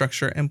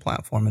infrastructure and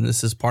platform. And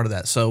this is part of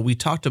that. So we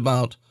talked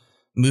about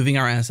moving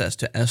our assets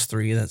to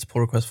S3, that's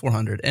pull request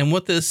 400. And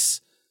what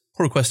this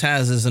pull request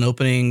has is an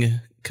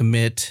opening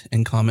commit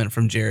and comment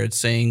from Jared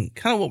saying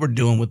kind of what we're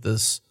doing with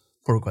this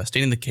pull request,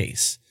 stating the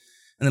case.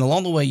 And then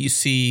along the way, you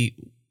see,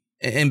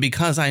 and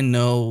because I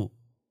know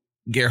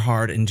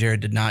Gerhard and Jared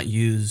did not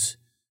use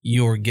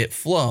your Git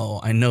Flow,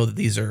 I know that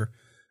these are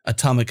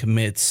atomic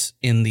commits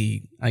in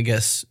the, I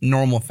guess,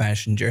 normal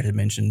fashion Jared had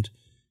mentioned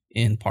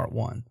in part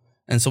one.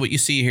 And so what you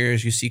see here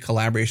is you see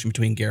collaboration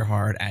between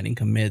Gerhard adding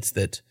commits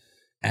that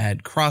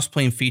add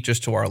cross-plane features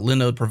to our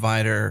Linode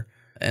provider.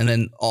 And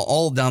then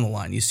all down the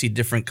line, you see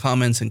different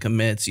comments and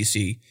commits. You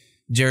see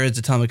Jared's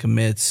atomic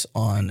commits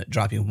on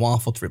dropping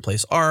Waffle to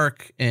replace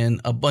Arc and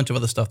a bunch of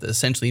other stuff that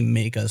essentially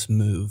make us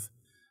move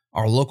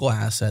our local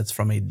assets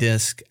from a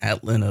disk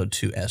at Linode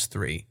to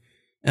S3.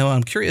 And what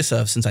I'm curious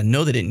of, since I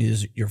know they didn't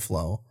use your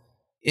flow,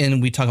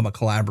 and we talk about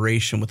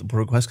collaboration with the pull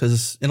request,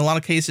 because in a lot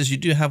of cases, you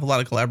do have a lot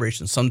of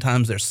collaboration.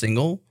 Sometimes they're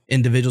single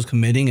individuals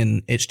committing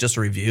and it's just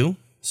a review.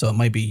 So it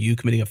might be you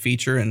committing a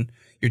feature and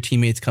your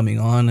teammates coming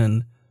on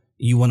and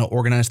you want to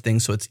organize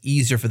things so it's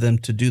easier for them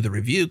to do the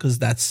review, because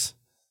that's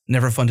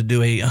never fun to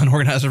do a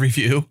unorganized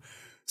review.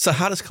 So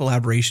how does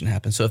collaboration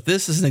happen? So if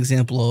this is an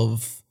example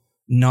of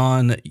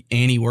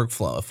non-Annie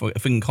workflow, if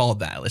we can call it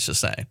that, let's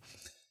just say,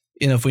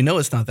 if we know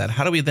it's not that,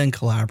 how do we then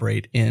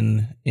collaborate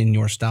in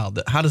your style?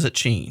 How does it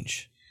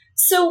change?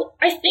 So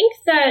I think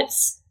that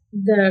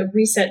the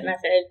reset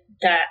method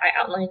that I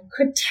outlined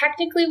could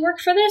technically work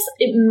for this.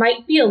 It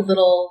might be a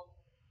little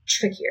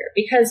trickier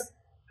because,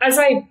 as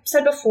I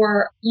said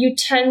before, you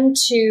tend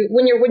to,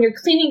 when you're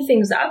cleaning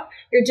things up,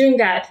 you're doing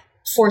that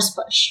force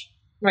push,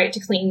 right, to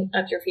clean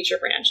up your feature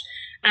branch.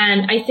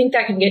 And I think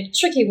that can get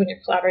tricky when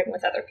you're collaborating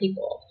with other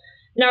people.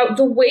 Now,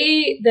 the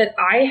way that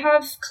I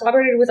have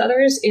collaborated with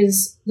others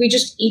is we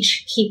just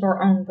each keep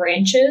our own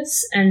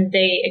branches, and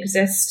they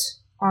exist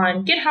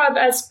on GitHub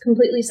as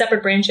completely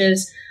separate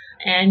branches.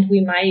 And we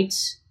might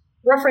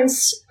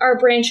reference our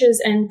branches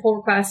and pull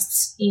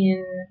requests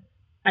in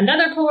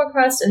another pull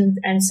request.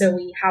 And so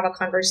we have a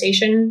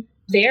conversation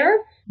there.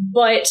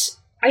 But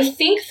I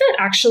think that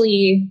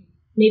actually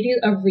maybe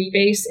a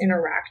rebase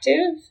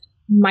interactive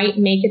might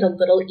make it a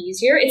little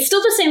easier. It's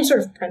still the same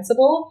sort of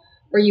principle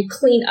where you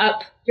clean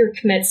up your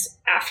commits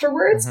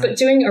afterwards, but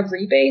doing a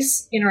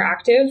rebase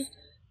interactive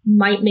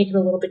might make it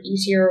a little bit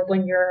easier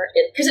when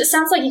because it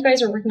sounds like you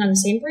guys are working on the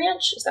same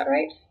branch. Is that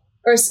right?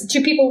 Or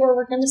two people who are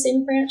working on the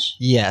same branch?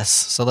 Yes.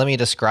 So let me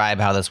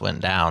describe how this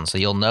went down. So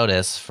you'll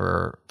notice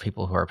for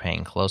people who are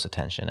paying close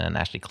attention and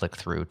actually click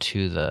through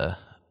to the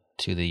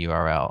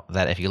URL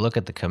that if you look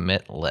at the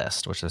commit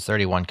list, which there's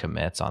 31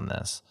 commits on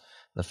this,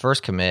 the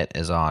first commit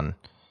is on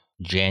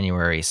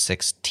January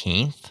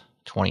 16th,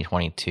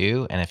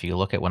 2022. And if you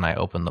look at when I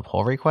opened the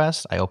pull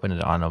request, I opened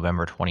it on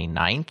November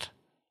 29th,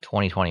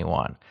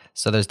 2021.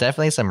 So there's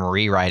definitely some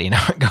rewriting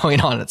going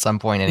on at some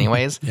point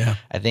anyways. Yeah.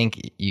 I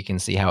think you can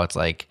see how it's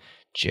like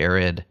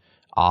Jared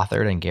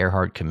authored and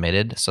Gerhard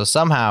committed. So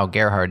somehow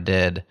Gerhard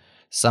did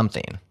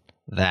something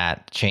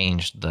that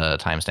changed the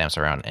timestamps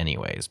around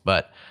anyways.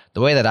 But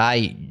the way that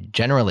I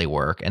generally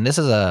work, and this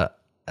is a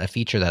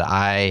feature that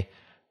I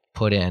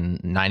put in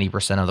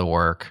 90% of the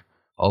work,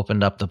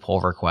 opened up the pull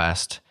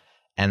request,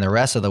 and the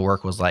rest of the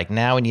work was like,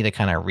 now we need to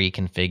kind of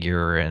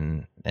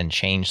reconfigure and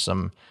change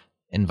some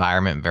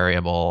environment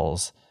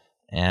variables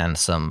and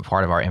some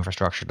part of our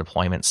infrastructure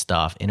deployment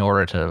stuff in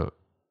order to,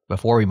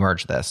 before we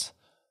merge this,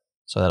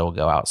 so that it'll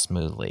go out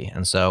smoothly.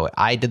 And so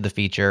I did the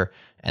feature,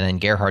 and then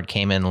Gerhard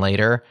came in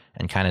later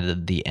and kind of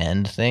did the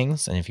end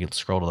things. And if you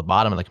scroll to the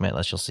bottom of the commit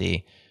list, you'll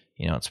see,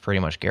 it's pretty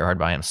much Gerhard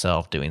by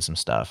himself doing some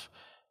stuff.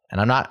 And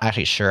I'm not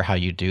actually sure how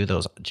you do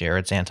those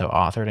Jared Santo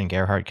authored and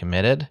Gerhard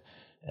committed.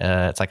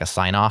 It's like a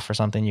sign off or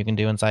something you can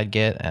do inside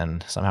Git,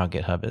 and somehow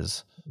GitHub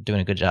is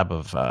doing a good job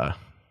of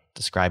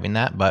describing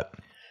that. But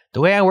the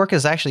way I work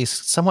is actually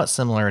somewhat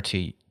similar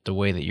to the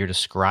way that you're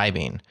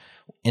describing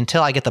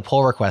until I get the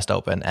pull request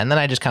open. And then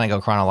I just kind of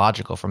go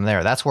chronological from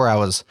there. That's where I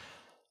was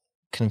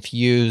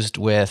confused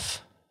with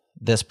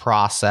this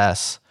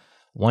process.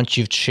 Once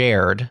you've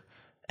shared,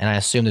 and I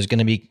assume there's going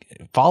to be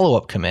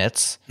follow-up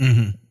commits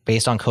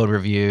based on code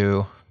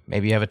review.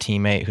 Maybe you have a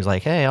teammate who's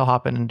like, hey, I'll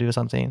hop in and do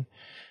something.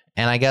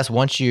 And I guess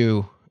once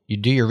you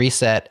do your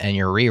reset and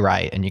your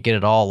rewrite and you get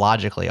it all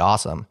logically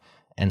awesome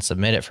and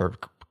submit it for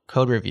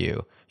code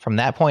review, from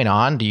that point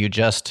on, do you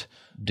just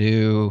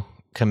do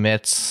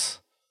commits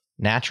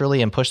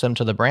naturally and push them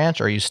to the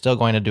branch, or are you still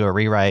going to do a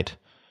rewrite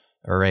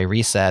or a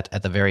reset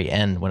at the very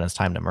end when it's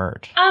time to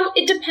merge?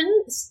 It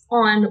depends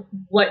on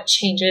what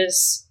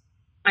changes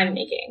I'm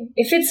making.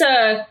 If it's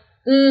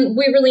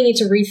we really need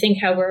to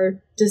rethink how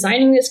we're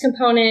designing this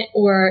component,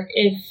 or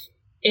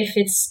if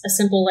it's a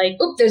simple like,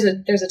 oop, there's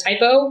a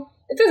typo.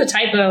 If there's a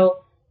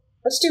typo,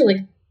 let's do like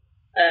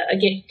a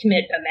git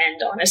commit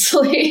amend,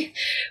 honestly,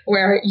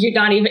 where you're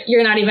not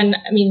even.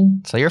 I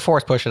mean, so you're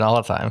force pushing all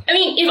the time. I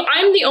mean, if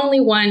I'm the only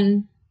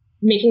one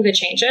making the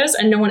changes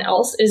and no one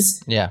else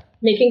is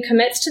making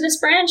commits to this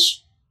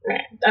branch,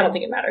 I don't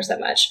think it matters that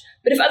much.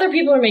 But if other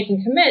people are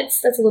making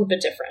commits, that's a little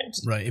bit different.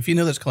 Right. If you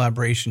know there's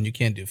collaboration, you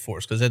can't do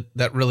force, because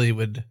that really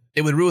would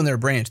ruin their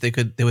branch. They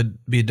would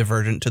be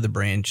divergent to the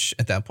branch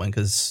at that point,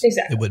 because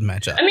it wouldn't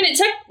match up. I mean,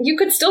 you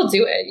could still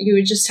do it. You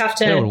would just have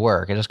to. It would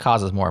work. It just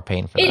causes more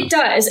pain for them. It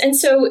does. And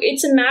so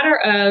it's a matter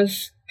of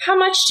how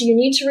much do you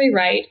need to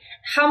rewrite?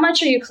 How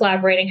much are you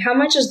collaborating? How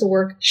much is the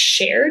work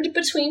shared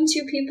between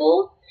two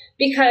people?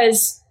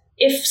 Because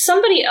if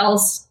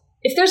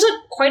there's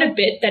quite a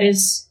bit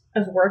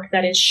of work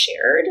that is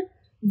shared,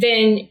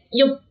 then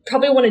you'll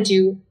probably want to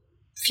do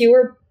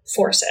fewer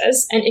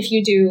forces. And if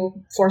you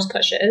do force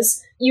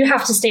pushes, you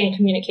have to stay in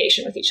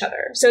communication with each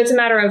other. So it's a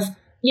matter of,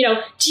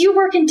 do you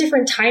work in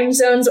different time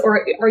zones,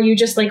 or are you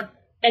just like,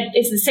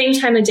 it's the same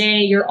time of day,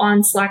 you're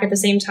on Slack at the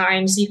same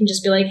time, so you can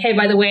just be like, hey,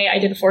 by the way, I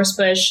did a force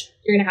push,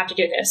 you're going to have to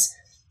do this.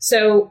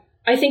 So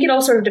I think it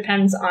all sort of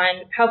depends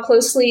on how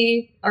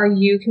closely are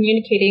you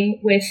communicating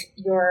with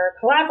your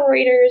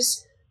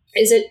collaborators.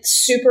 Is it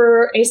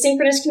super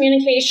asynchronous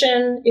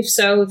communication? If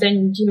so,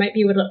 then you might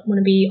want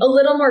to be a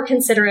little more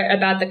considerate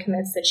about the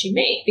commits that you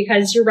make,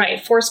 because you're right,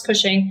 force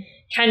pushing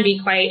can be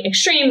quite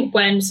extreme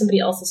when somebody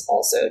else is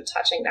also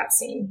touching that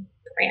same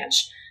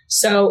branch.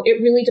 So it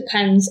really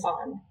depends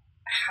on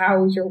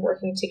how you're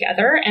working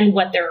together and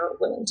what they're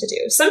willing to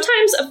do.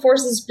 Sometimes a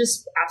force is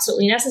just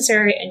absolutely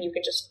necessary and you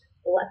can just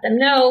let them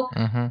know.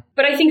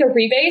 But I think a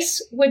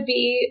rebase would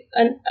be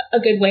a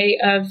good way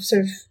of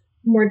sort of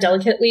more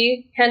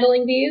delicately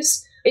handling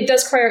these. It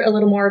does require a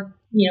little more,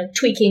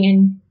 tweaking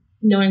and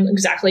knowing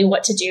exactly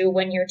what to do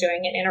when you're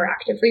doing an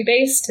interactive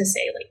rebase to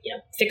say,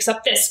 like, fix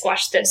up this,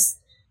 squash this,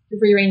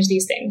 rearrange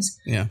these things.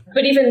 Yeah.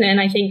 But even then,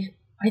 I think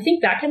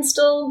that can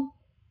still,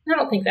 I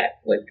don't think that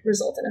would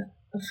result in a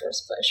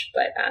force push,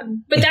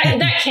 but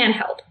that can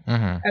help,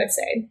 I would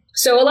say.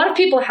 So a lot of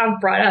people have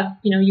brought up,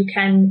 you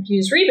can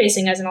use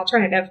rebasing as an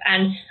alternative.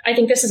 And I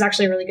think this is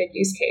actually a really good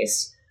use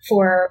case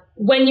for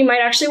when you might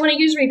actually want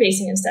to use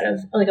rebasing instead of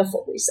like a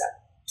full reset.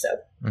 So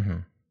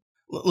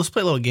let's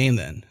play a little game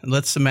then.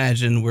 Let's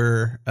imagine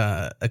we're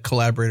a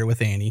collaborator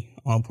with Annie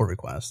on a pull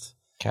request.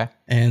 Okay.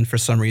 And for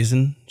some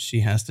reason, she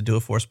has to do a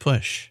force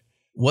push.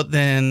 What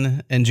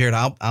then? And Jared,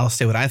 I'll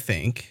say what I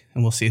think,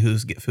 and we'll see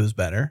who's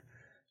better.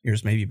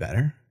 Yours may be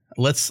better.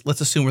 Let's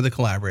assume we're the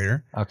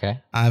collaborator. Okay.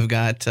 I've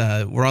got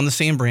we're on the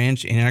same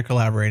branch and are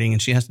collaborating,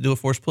 and she has to do a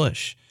force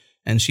push.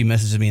 And she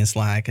messages me in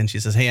Slack and she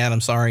says, "Hey Adam,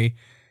 sorry,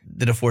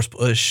 did a force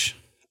push."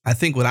 I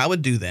think what I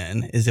would do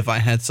then is if I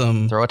had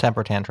some throw a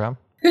temper tantrum.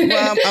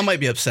 Well, I might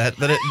be upset,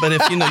 but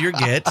if you know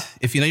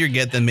your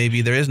Git, then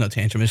maybe there is no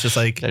tantrum. It's just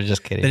like they're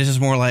just kidding. It's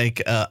just more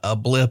like a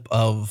blip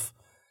of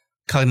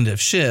cognitive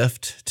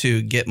shift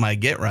to get my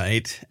Git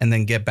right, and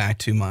then get back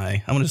to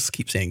my. I'm gonna just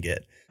keep saying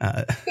Git.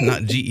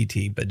 Not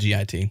GET, but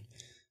GIT.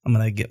 I'm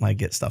going to get my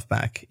Git stuff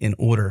back in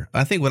order.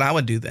 I think what I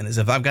would do then is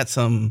if I've got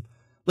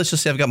let's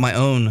just say I've got my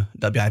own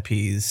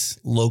WIPs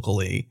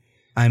locally,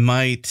 I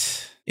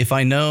might, if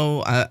I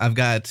know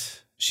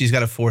she's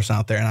got a force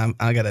out there and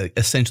I got to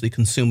essentially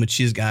consume what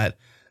she's got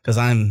because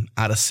I'm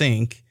out of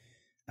sync,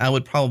 I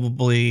would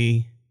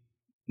probably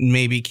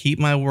maybe keep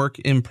my work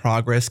in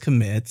progress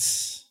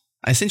commits.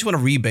 I essentially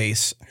want to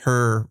rebase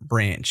her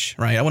branch,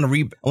 right? I want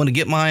to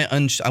get I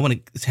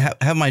want to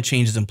have my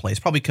changes in place,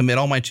 probably commit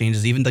all my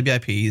changes, even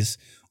WIPs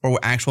or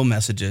actual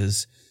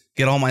messages,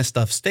 get all my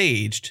stuff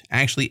staged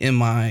actually in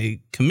my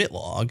commit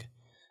log.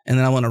 And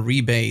then I want to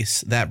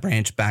rebase that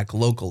branch back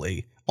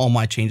locally, all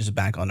my changes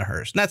back onto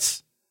hers. And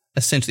that's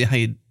essentially how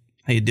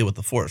you deal with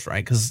the force,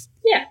 right? Because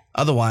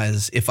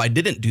otherwise, if I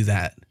didn't do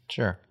that,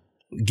 sure,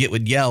 Git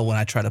would yell when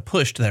I try to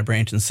push to that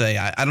branch and say,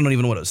 I don't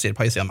even know what it would say. It'd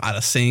probably say I'm out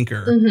of sync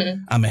or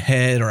I'm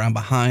ahead or I'm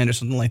behind or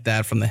something like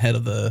that from the head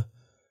of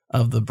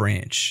the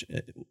branch.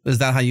 Is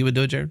that how you would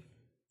do it, Jared?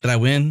 Did I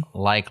win?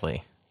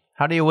 Likely.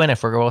 How do you win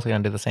if we're both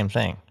going to do the same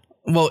thing?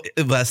 Well,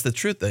 that's the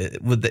truth.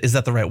 Is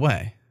that the right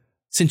way?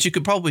 Since you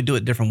could probably do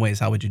it different ways,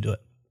 how would you do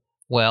it?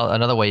 Well,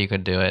 another way you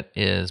could do it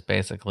is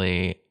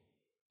basically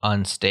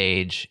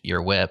unstage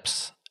your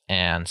whips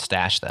and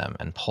stash them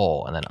and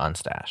pull and then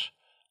unstash.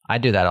 I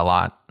do that a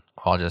lot.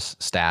 I'll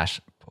just stash,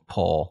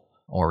 pull,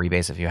 or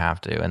rebase if you have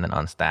to, and then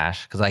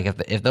unstash. Because like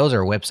if those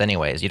are whips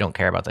anyways, you don't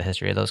care about the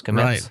history of those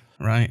commits.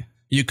 Right.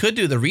 You could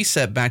do the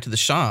reset back to the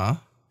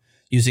SHA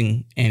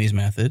using Annie's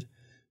method,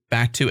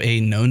 back to a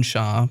known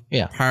SHA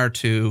prior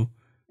to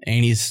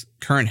Annie's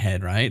current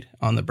head, right,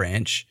 on the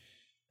branch.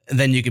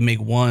 Then you can make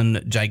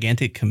one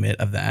gigantic commit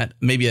of that,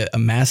 maybe a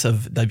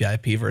massive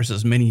WIP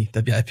versus many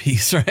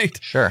WIPs, right?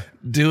 Sure.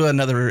 Do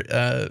another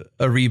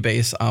a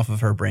rebase off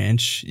of her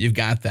branch. You've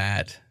got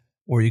that.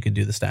 Or you could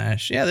do the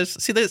stash. Yeah, that's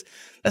the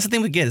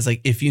thing with Git is like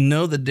if you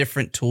know the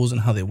different tools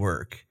and how they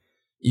work,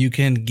 you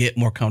can get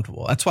more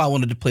comfortable. That's why I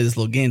wanted to play this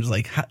little game. It's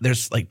like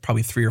there's like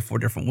probably 3 or 4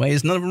 different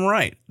ways. None of them are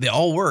right. They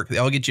all work. They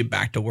all get you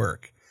back to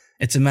work.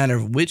 It's a matter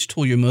of which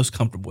tool you're most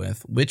comfortable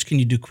with, which can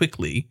you do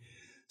quickly,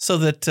 so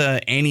that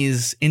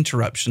Annie's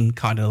interruption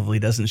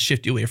cognitively doesn't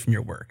shift you away from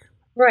your work.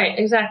 Right,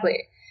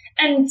 exactly.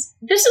 And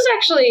this is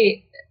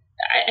actually,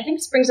 I think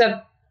this brings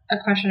up a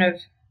question of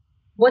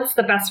what's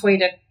the best way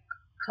to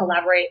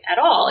collaborate at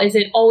all? Is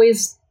it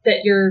always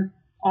that you're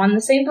on the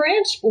same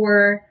branch?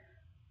 Or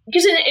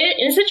because in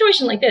a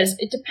situation like this,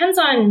 it depends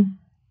on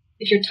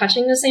if you're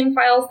touching the same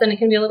files, then it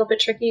can be a little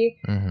bit tricky.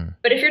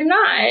 But if you're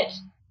not,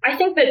 I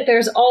think that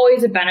there's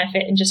always a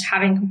benefit in just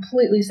having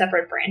completely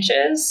separate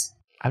branches.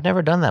 I've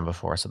never done that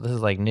before, so this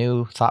is like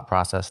new thought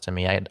process to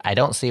me. I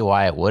don't see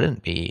why it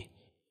wouldn't be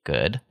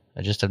good.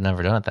 I just have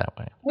never done it that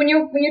way. When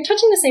you're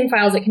touching the same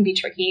files, it can be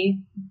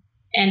tricky.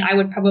 And I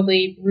would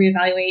probably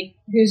reevaluate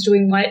who's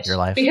doing what. Your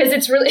life. Because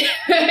it's really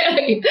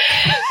trying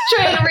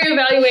to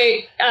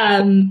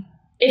reevaluate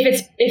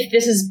if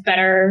this is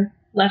better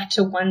left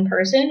to one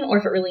person or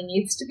if it really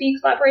needs to be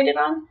collaborated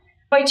on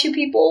by 2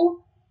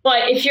 people.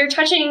 But if you're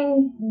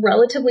touching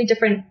relatively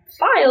different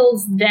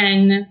files,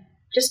 then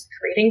just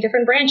creating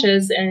different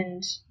branches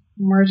and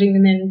merging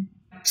them in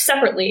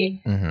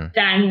separately,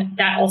 then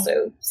that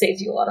also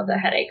saves you a lot of the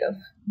headache of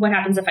what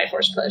happens if I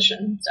force push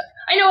and stuff.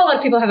 I know a lot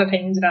of people have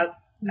opinions about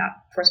not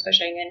force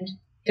pushing, and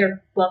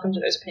they're welcome to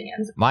those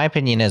opinions. My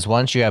opinion is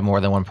once you have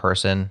more than one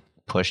person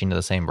pushing to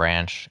the same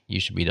branch, you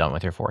should be done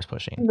with your force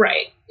pushing.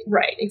 Right,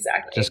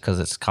 exactly. Just because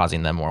it's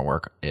causing them more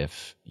work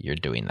if you're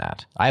doing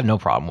that. I have no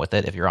problem with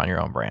it if you're on your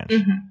own branch.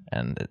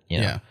 And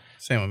yeah,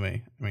 same with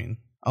me. I mean,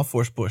 I'll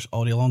force push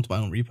all day long to my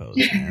own repos,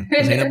 man.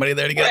 There's ain't nobody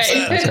there to get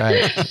upset.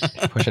 That's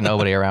right. Pushing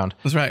nobody around.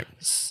 That's right.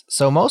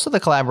 So most of the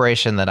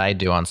collaboration that I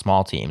do on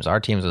small teams, our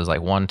teams is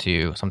like 1,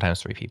 2,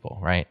 sometimes 3 people,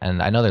 right?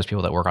 And I know there's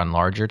people that work on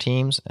larger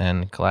teams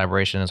and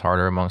collaboration is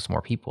harder amongst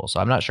more people. So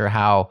I'm not sure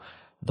how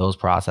those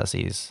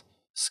processes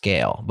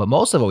scale. But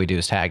most of what we do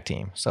is tag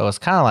team. So it's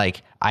kind of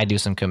like I do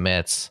some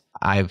commits.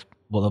 I've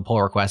the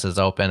pull request is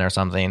open or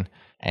something,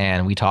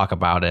 and we talk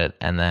about it,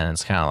 and then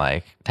it's kind of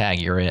like, tag,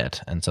 you're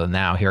it. And so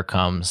now here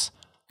comes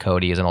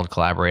Cody, is an old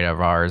collaborator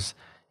of ours.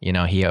 You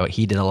know,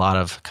 he did a lot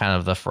of kind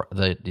of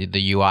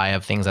the UI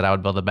of things that I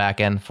would build the back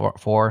end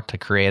for to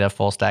create a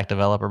full stack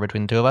developer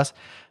between the two of us.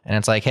 And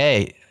it's like,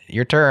 hey,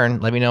 your turn.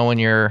 Let me know when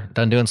you're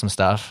done doing some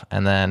stuff.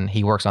 And then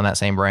he works on that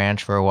same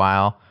branch for a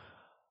while.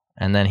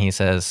 And then he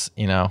says,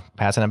 you know,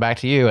 passing it back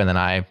to you. And then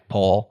I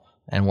pull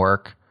and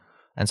work.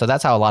 And so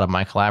that's how a lot of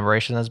my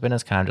collaboration has been,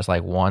 is kind of just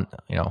like one,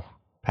 you know,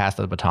 pass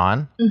the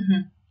baton,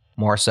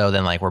 more so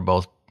than like we're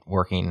both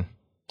working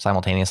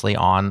simultaneously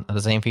on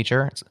the same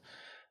feature.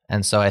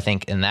 And so I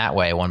think in that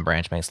way, one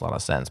branch makes a lot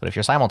of sense. But if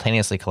you're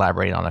simultaneously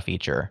collaborating on a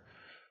feature,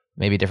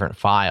 maybe different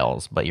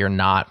files, but you're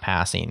not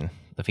passing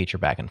the feature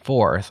back and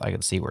forth, I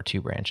could see where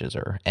 2 branches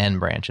or N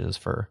branches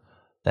for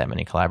that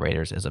many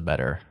collaborators is a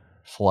better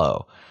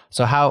flow.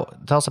 So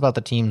tell us about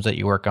the teams that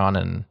you work on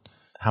and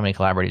how many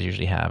collaborators you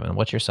usually have, and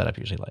what's your setup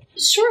usually like?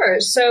 Sure.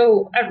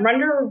 So at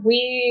Render,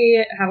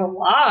 we have a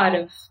lot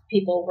of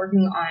people working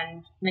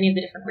on many of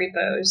the different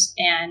repos,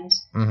 and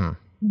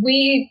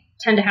we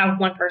tend to have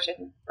one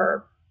person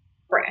per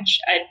branch.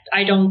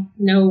 I don't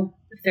know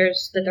if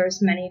there's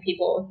many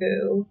people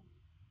who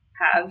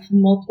have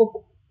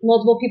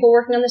multiple people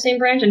working on the same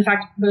branch. In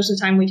fact, most of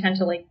the time we tend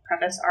to like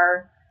preface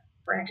our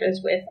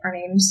branches with our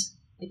names,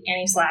 like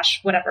Annie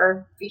 /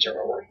 whatever feature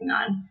we're working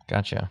on.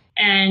 Gotcha.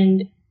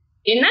 And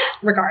in that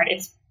regard,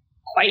 it's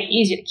quite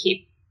easy to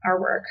keep our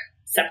work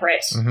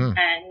separate,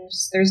 and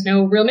there's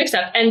no real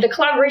mix-up. And the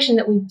collaboration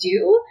that we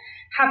do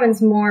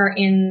happens more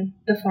in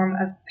the form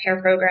of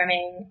pair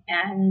programming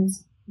and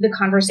the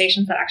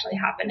conversations that actually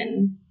happen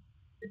in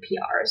the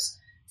PRs.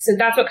 So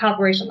that's what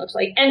collaboration looks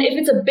like. And if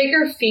it's a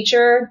bigger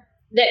feature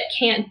that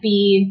can't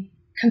be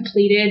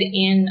completed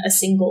in a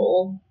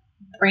single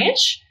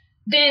branch,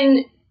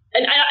 then,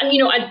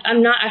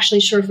 I'm not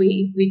actually sure if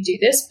we do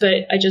this,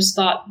 but I just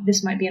thought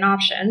this might be an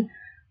option.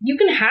 You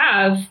can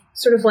have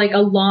sort of like a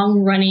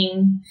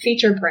long-running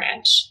feature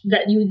branch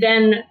that you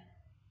then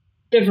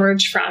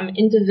diverge from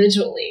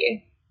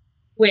individually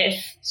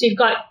so you've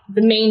got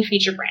the main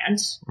feature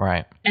branch.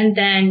 Right. And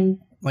then...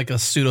 like a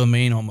pseudo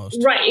main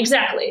almost. Right,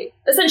 exactly.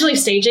 Essentially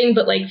staging,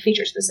 but like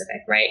feature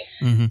specific, right?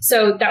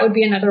 So that would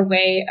be another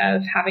way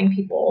of having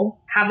people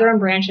have their own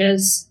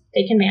branches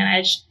they can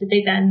manage, that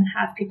they then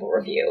have people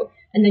review.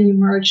 And then you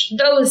merge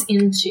those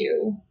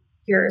into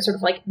your sort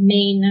of like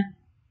main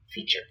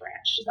feature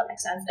branch. Does that make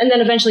sense? And then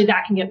eventually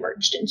that can get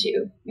merged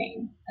into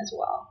main as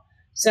well.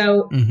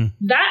 So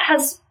that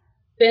has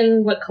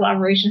been what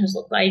collaboration has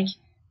looked like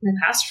in the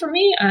past for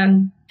me.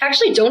 I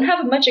actually don't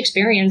have much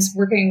experience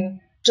working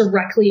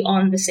directly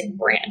on the same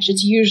branch.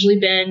 It's usually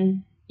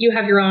been, you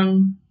have your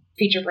own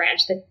feature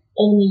branch that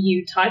only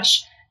you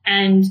touch.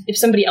 And if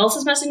somebody else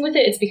is messing with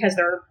it, it's because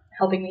they're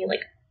helping me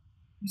like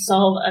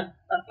solve a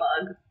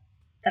bug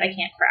that I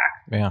can't crack.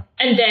 Yeah.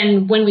 And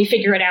then when we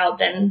figure it out,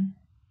 then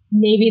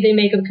maybe they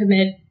make a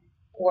commit,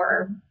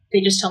 or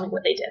they just tell me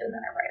what they did and then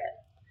I write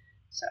it.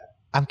 So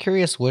I'm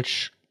curious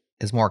which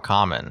is more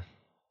common.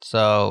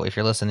 So if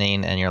you're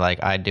listening and you're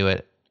like, I do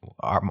it,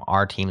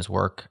 our teams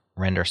work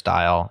Render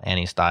style,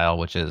 Annie style,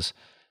 which is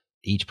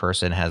each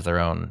person has their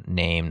own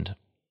named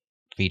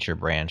feature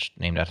branch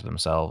named after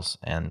themselves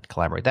and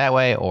collaborate that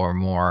way, or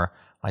more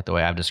like the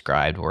way I've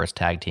described, where it's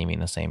tag teaming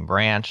the same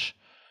branch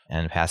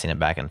and passing it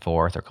back and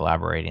forth or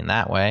collaborating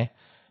that way.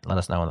 Let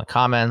us know in the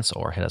comments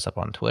or hit us up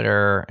on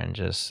Twitter and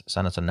just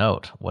send us a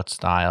note. What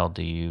style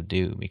do you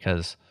do?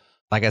 Because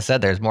like I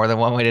said, there's more than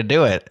one way to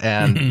do it.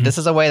 And this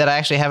is a way that I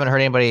actually haven't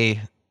heard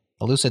anybody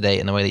elucidate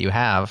in the way that you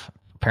have.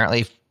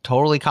 Apparently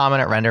totally common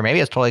at Render.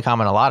 Maybe it's totally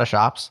common in a lot of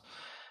shops.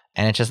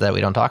 And it's just that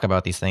we don't talk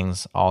about these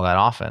things all that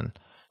often.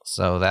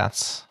 So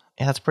that's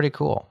pretty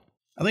cool.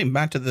 I think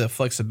back to the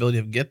flexibility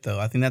of Git, though,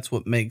 I think that's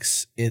what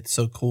makes it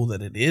so cool,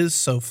 that it is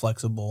so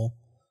flexible.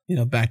 You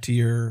know, back to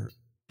your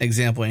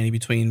example, Annie,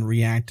 between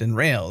React and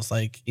Rails,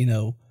 like, you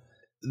know,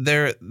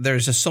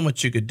 there's just so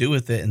much you could do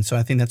with it. And so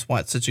I think that's why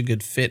it's such a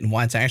good fit and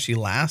why it's actually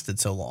lasted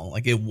so long.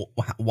 Like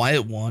why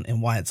it won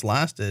and why it's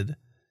lasted,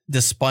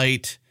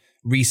 despite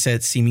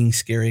reset seeming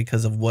scary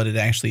because of what it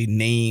actually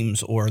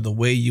names, or the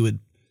way you would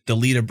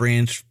delete a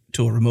branch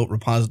to a remote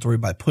repository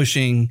by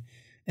pushing,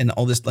 and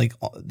all this, like,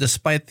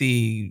 despite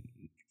the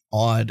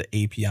odd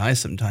APIs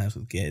sometimes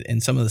with Git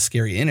and some of the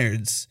scary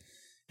innards,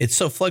 it's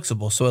so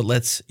flexible. So it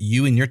lets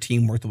you and your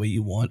team work the way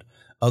you want,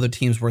 other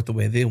teams work the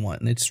way they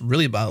want. And it's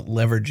really about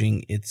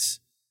leveraging its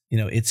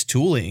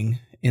tooling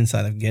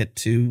inside of Git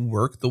to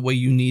work the way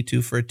you need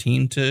to for a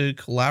team to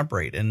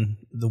collaborate, and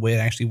the way it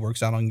actually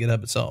works out on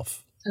GitHub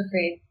itself.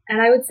 Agreed.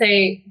 And I would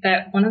say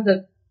that one of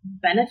the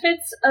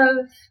benefits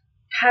of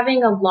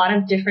having a lot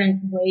of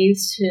different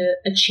ways to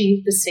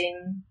achieve the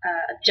same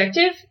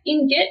objective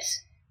in Git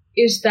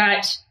is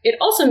that it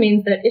also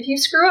means that if you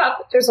screw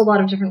up, there's a lot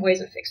of different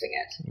ways of fixing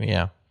it.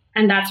 Yeah.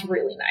 And that's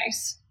really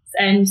nice.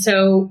 And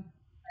so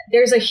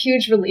there's a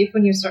huge relief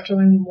when you start to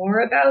learn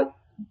more about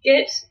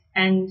Git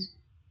and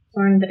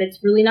learn that it's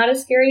really not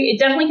as scary. It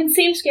definitely can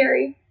seem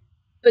scary,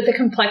 but the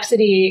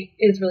complexity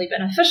is really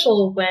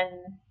beneficial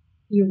when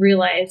you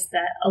realize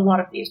that a lot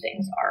of these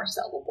things are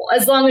solvable,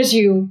 as long as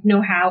you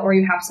know how or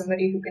you have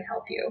somebody who can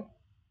help you.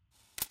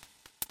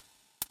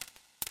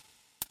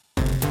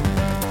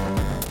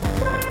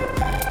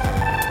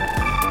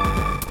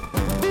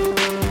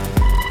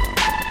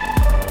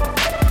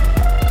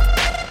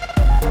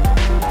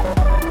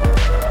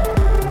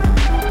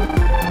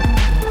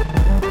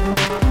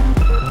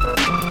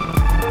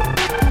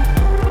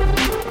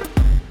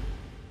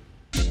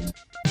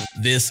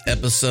 This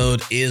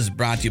episode is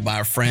brought to you by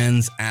our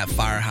friends at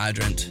Fire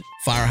Hydrant.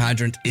 Fire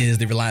Hydrant is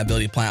the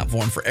reliability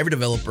platform for every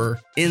developer.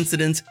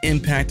 Incidents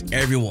impact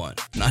everyone,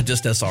 not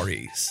just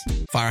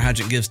SREs. Fire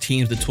Hydrant gives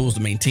teams the tools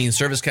to maintain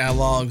service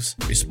catalogs,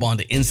 respond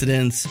to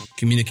incidents,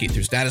 communicate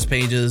through status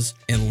pages,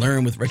 and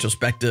learn with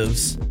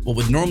retrospectives. What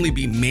would normally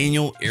be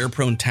manual,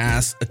 error-prone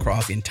tasks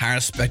across the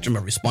entire spectrum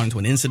of responding to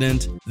an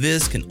incident,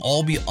 this can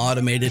all be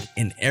automated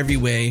in every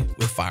way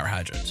with Fire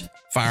Hydrant.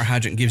 Fire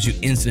Hydrant gives you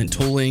incident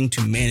tooling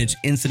to manage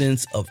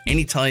incidents of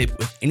any type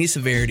with any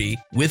severity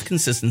with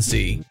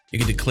consistency. You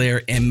can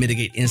declare and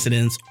mitigate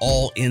incidents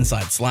all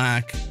inside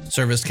Slack.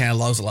 Service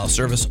catalogs allow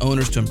service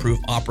owners to improve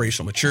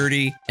operational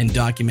maturity and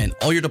document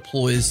all your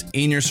deploys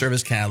in your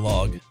service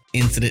catalog.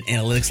 Incident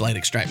analytics let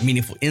extract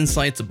meaningful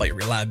insights about your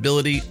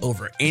reliability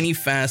over any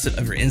facet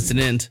of your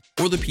incident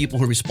or the people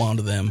who respond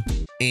to them.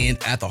 And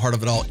at the heart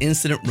of it all,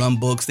 incident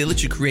runbooks, they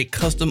let you create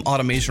custom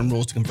automation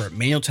rules to convert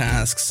manual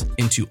tasks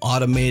into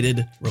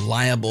automated,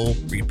 reliable,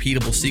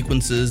 repeatable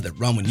sequences that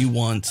run when you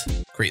want.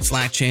 Create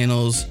Slack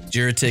channels,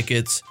 Jira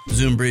tickets,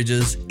 Zoom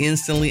bridges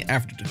instantly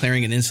after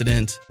declaring an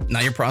incident.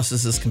 Now your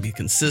processes can be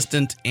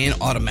consistent and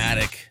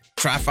automatic.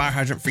 Try Fire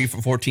Hydrant free for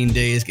 14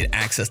 days. Get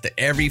access to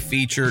every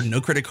feature,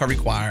 no credit card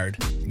required.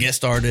 Get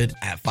started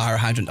at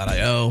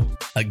firehydrant.io.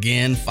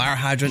 Again,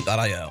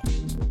 firehydrant.io.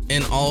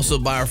 And also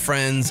by our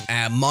friends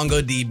at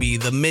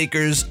MongoDB, the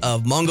makers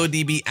of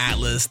MongoDB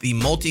Atlas, the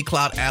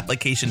multi-cloud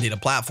application data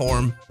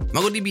platform.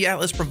 MongoDB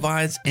Atlas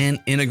provides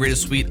an integrated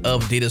suite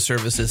of data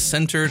services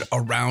centered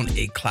around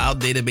a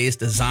cloud database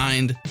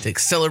designed to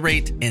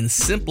accelerate and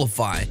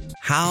simplify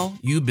how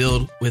you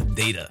build with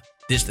data.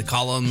 Ditch the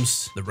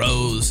columns, the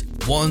rows,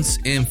 once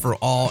and for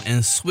all,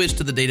 and switch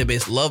to the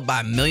database loved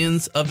by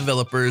millions of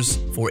developers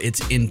for its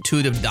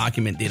intuitive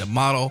document data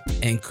model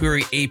and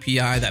query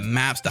API that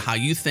maps to how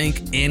you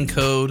think and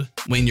code.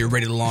 When you're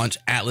ready to launch,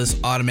 Atlas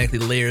automatically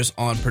layers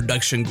on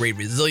production-grade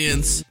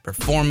resilience,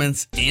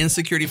 performance, and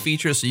security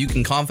features so you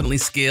can confidently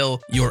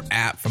scale your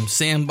app from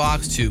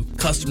sandbox to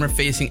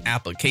customer-facing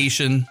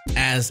application.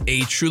 As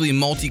a truly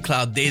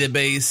multi-cloud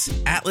database,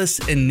 Atlas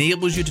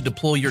enables you to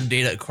deploy your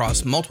data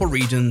across multiple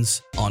regions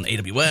on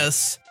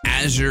AWS,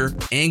 Azure,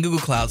 and Google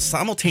Cloud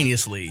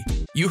simultaneously.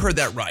 You heard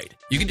that right.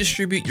 You can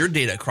distribute your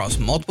data across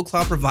multiple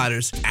cloud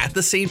providers at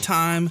the same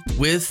time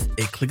with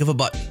a click of a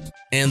button.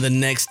 And the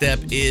next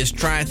step is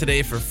try it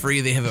today for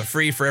free. They have a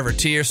free forever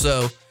tier,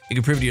 so you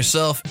can prove to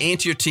yourself and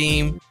to your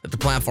team that the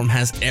platform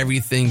has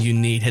everything you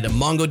need. Head to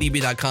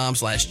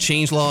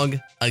mongodb.com/changelog.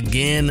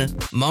 Again,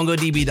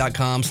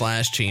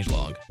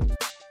 mongodb.com/changelog.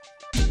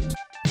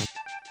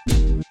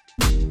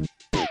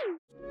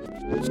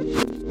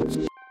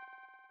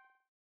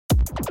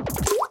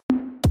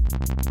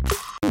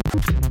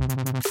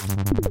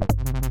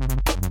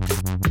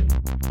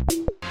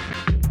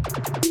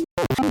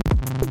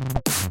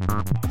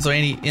 So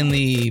Annie, in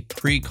the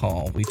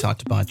pre-call, we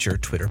talked about your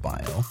Twitter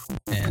bio,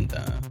 and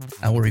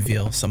I will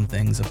reveal some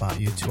things about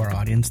you to our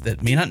audience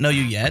that may not know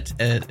you yet.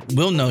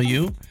 Will know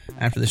you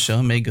after the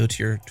show, may go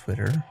to your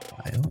Twitter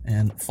bio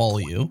and follow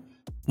you.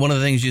 One of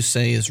the things you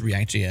say is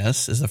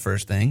React.js is the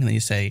first thing, and then you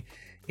say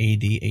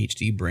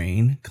ADHD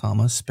brain,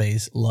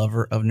 space,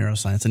 lover of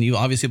neuroscience. And you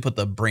obviously put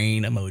the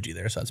brain emoji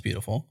there, so that's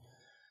beautiful.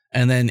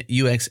 And then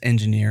UX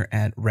engineer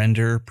at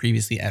Render,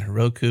 previously at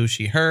Heroku,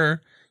 she,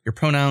 her. Your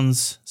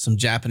pronouns, some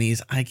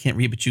Japanese, I can't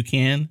read, but you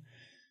can.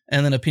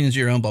 And then opinions of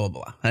your own, blah,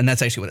 blah, blah. And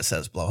that's actually what it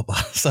says, blah, blah,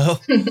 blah.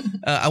 So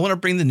I want to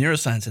bring the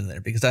neuroscience in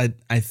there because I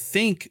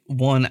think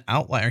one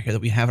outlier here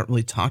that we haven't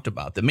really talked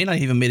about that may not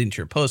even made it into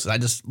your post, I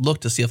just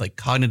looked to see if like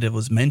cognitive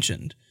was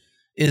mentioned,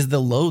 is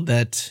the load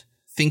that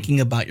thinking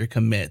about your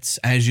commits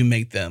as you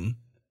make them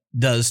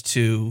does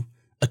to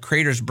a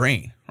creator's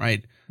brain,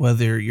 right?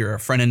 Whether you're a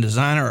front-end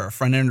designer or a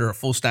front-end or a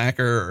full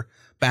stacker or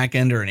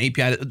back-end or an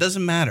API, it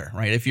doesn't matter,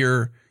 right? If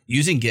you're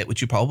using Git,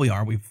 which you probably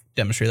are, we've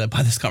demonstrated that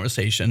by this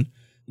conversation,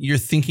 you're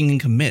thinking in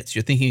commits.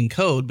 You're thinking in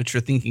code, but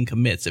you're thinking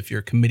commits. If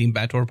you're committing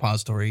back to a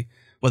repository,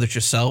 whether it's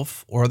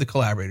yourself or the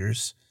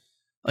collaborators,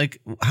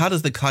 like how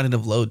does the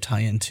cognitive load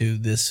tie into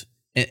this?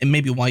 And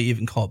maybe why you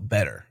even call it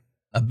better,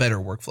 a better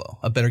workflow,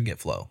 a better Git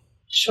flow.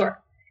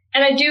 Sure.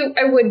 And I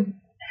would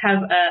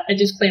have a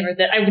disclaimer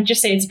that I would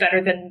just say it's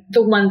better than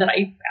the one that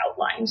I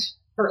outlined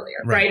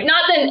earlier, right?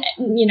 Not that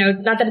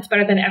it's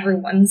better than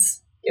everyone's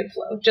Git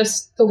flow,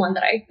 just the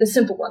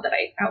simple one that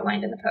I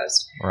outlined in the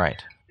post. Right.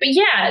 But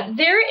yeah,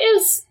 there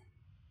is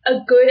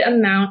a good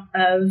amount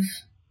of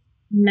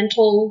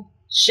mental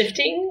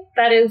shifting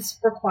that is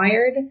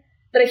required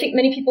that I think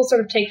many people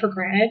sort of take for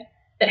granted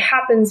that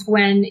happens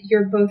when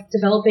you're both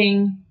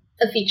developing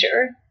a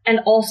feature and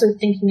also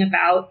thinking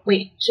about,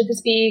 wait, should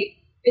this be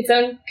its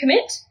own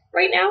commit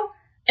right now.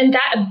 And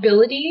that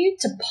ability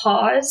to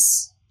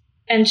pause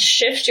and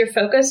shift your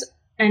focus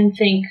and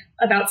think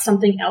about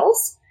something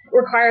else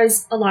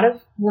requires a lot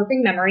of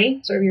working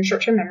memory, sort of your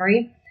short-term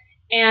memory,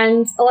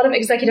 and a lot of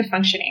executive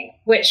functioning,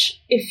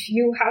 which if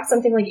you have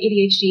something like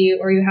ADHD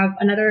or you have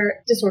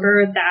another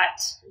disorder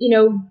that,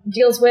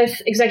 deals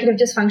with executive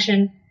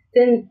dysfunction,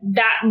 then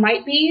that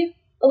might be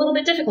a little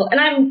bit difficult.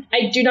 And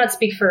I do not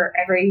speak for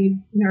every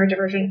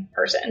neurodivergent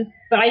person,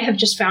 but I have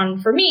just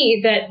found for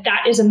me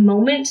that is a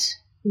moment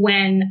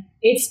when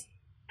it's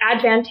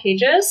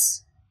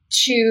advantageous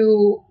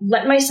to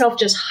let myself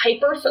just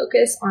hyper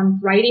focus on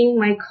writing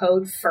my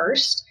code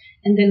first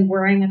and then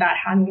worrying about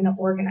how I'm going to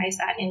organize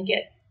that in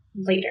Git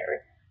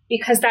later.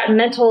 Because that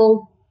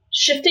mental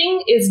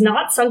shifting is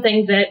not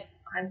something that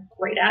I'm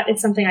great at.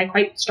 It's something I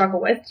quite struggle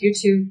with due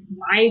to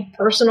my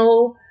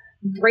personal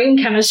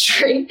brain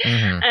chemistry.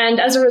 Mm-hmm. And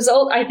as a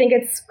result, I think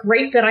it's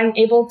great that I'm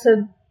able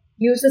to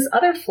use this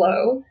other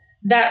flow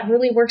that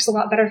really works a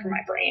lot better for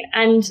my brain.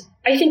 And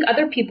I think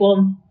other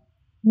people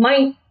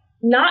might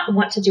not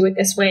want to do it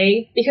this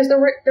way because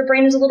their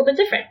brain is a little bit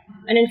different.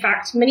 And in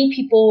fact, many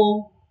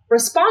people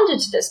responded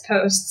to this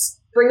post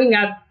bringing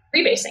up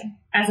rebasing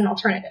as an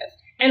alternative.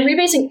 And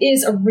rebasing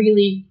is a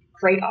really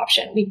great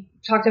option. We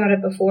talked about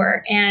it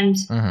before. And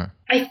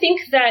I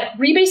think that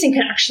rebasing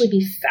can actually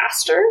be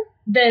faster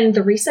than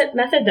the reset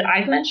method that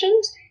I've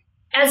mentioned,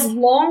 as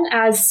long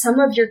as some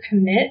of your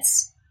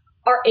commits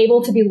are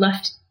able to be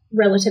left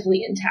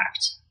relatively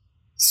intact.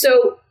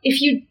 So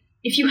if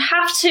you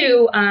have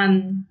to,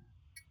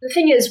 the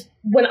thing is,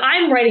 when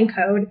I'm writing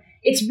code,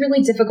 it's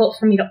really difficult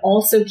for me to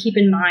also keep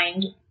in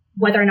mind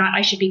whether or not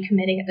I should be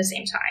committing at the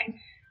same time.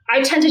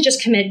 I tend to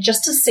just commit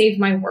just to save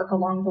my work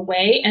along the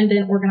way and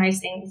then organize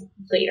things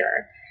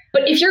later.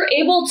 But if you're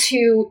able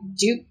to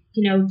do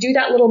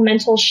that little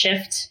mental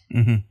shift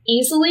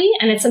easily,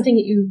 and it's something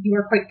that you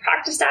are quite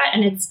practiced at,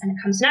 and it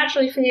comes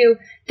naturally for you,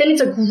 then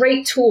it's a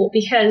great tool,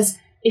 because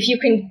if you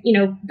can,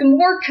 the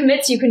more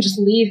commits you can just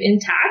leave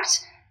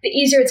intact, the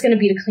easier it's going to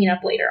be to clean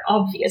up later,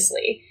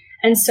 obviously.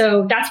 And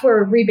so that's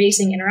where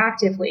rebasing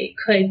interactively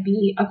could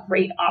be a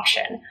great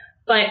option.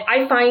 But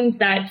I find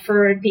that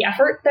for the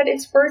effort that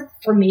it's worth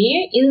for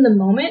me in the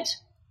moment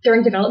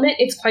during development,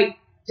 it's quite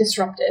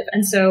disruptive.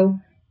 And so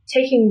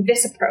taking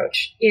this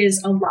approach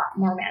is a lot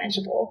more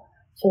manageable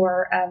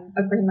for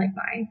a brain like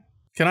mine.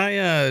 Can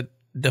I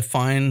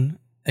define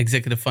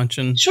executive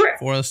function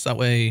for us? That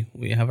way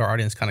we have our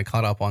audience kind of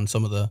caught up on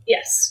some of the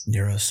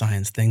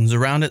neuroscience things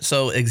around it.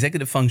 So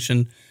executive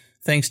function,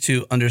 thanks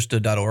to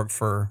understood.org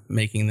for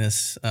making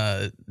this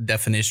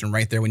definition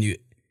right there when you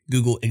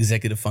Google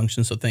executive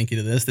function. So thank you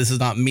to this. This is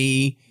not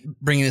me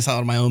bringing this out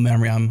of my own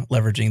memory. I'm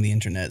leveraging the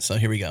internet. So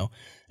here we go.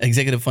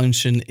 Executive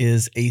function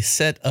is a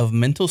set of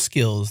mental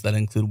skills that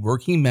include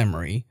working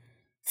memory,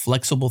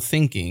 flexible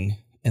thinking,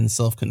 and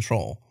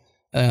self-control.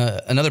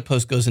 Another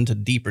post goes into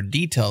deeper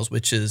details,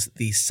 which is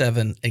the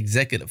 7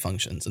 executive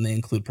functions, and they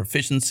include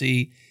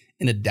proficiency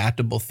in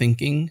adaptable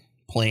thinking,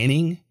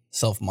 planning,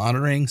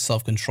 self-monitoring,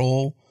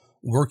 self-control,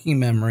 working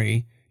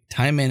memory,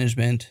 time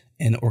management,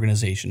 and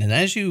organization. And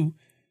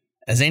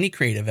as any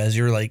creative, as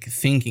you're like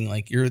thinking,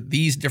 like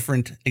these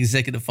different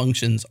executive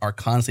functions are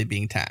constantly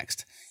being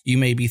taxed. You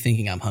may be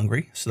thinking, I'm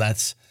hungry. So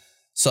that's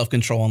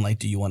self-control on, like,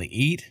 do you want to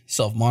eat?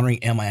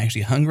 Self-monitoring, am I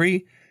actually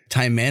hungry?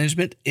 Time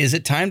management, is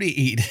it time to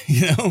eat?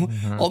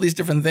 All these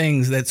different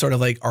things that sort of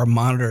like are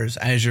monitors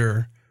as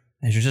you're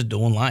just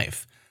doing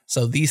life.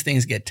 So these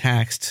things get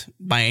taxed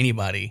by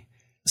anybody.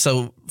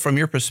 So from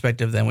your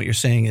perspective, then what you're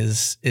saying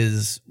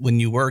is when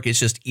you work, it's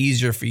just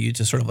easier for you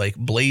to sort of like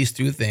blaze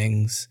through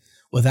things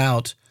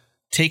without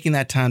taking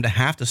that time to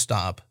have to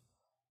stop.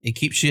 It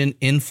keeps you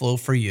in flow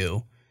for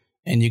you,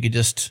 and you could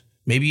just,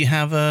 maybe you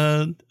have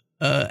an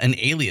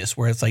alias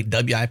where it's like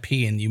WIP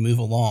and you move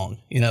along,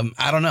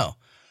 I don't know,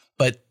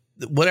 but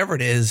whatever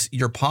it is,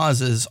 your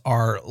pauses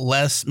are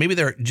less, maybe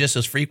they're just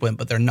as frequent,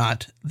 but they're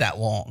not that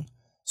long.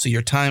 So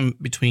your time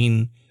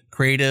between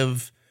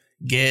creative,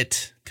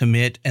 Git,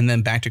 commit, and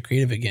then back to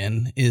creative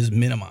again is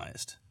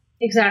minimized.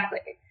 Exactly.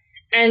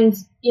 And,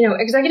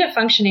 executive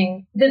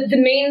functioning, the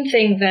main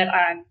thing that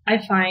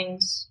I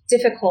find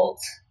difficult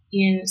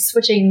in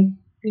switching,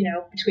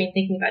 between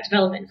thinking about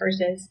development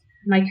versus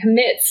my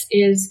commits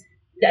is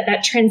that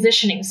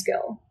transitioning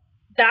skill.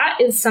 That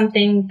is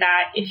something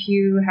that if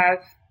you have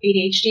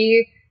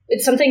ADHD,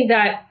 it's something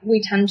that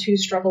we tend to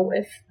struggle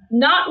with.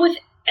 Not with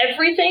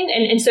everything.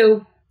 And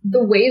so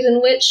the ways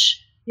in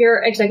which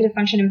your executive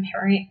function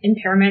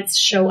impairments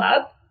show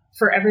up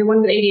for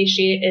everyone with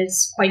ADHD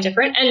is quite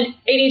different. And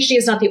ADHD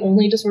is not the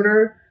only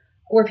disorder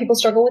where people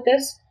struggle with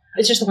this.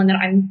 It's just the one that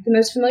I'm the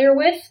most familiar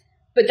with.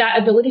 But that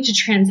ability to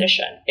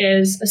transition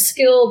is a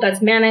skill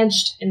that's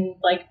managed in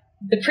like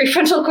the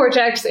prefrontal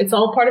cortex. It's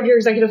all part of your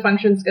executive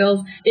function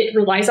skills. It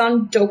relies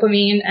on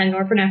dopamine and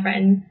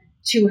norepinephrine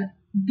to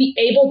be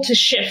able to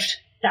shift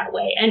that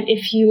way. And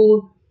if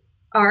you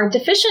are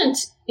deficient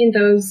in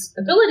those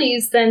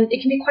abilities, then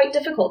it can be quite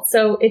difficult.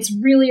 So it's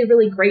really,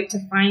 really great to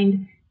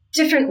find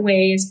different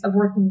ways of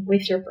working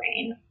with your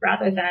brain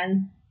rather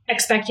than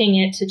expecting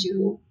it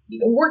to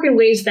work in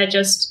ways that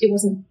it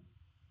wasn't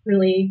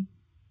really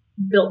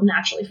built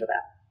naturally for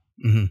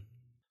that. Mm-hmm.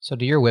 So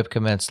do your whip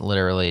commits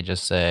literally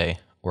just say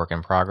work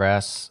in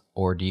progress,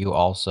 or do you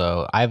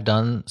also, I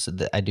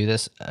do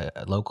this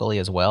locally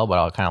as well, but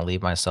I'll kind of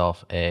leave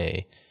myself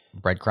a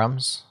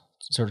breadcrumbs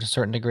to a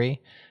certain degree.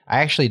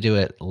 I actually do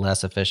it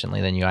less efficiently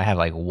than you. I have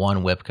like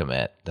one whip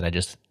commit that I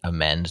just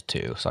amend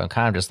to. So I'm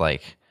kind of just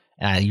like,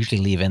 and I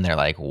usually leave in there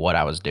like what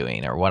I was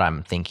doing or what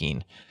I'm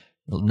thinking,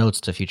 notes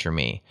to future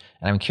me.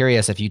 And I'm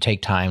curious if you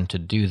take time to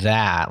do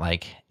that,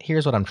 like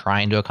here's what I'm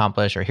trying to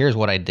accomplish, or here's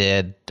what I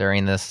did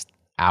during this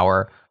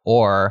hour,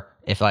 or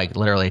if like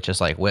literally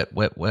just like whip,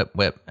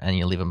 and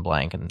you leave them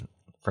blank and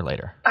for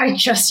later. I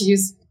just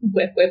use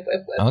whip.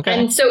 Okay.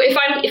 And so if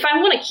I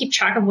want to keep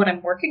track of what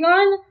I'm working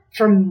on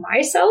for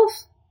myself,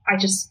 I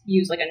just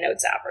use like a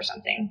notes app or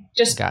something.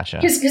 Just gotcha.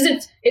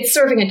 Because it's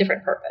serving a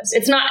different purpose.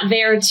 It's not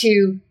there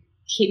to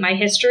keep my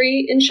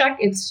history in check.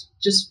 It's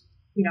just,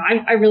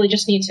 I really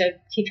just need to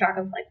keep track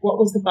of like what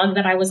was the bug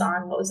that I was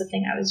on, what was the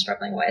thing I was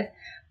struggling with.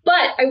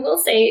 But I will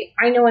say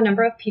I know a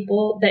number of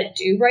people that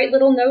do write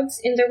little notes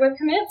in their whip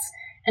commits.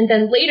 And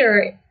then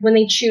later, when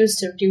they choose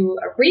to do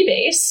a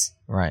rebase,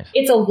 right,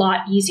 it's a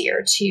lot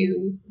easier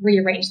to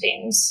rearrange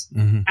things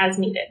as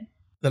needed.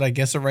 Did I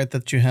guess it right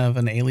that you have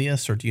an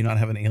alias, or do you not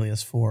have an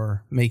alias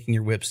for making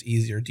your whips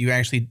easier? Do you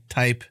actually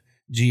type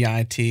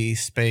GIT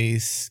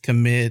space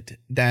commit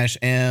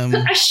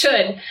 -m? I should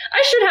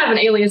have an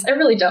alias. I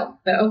really don't,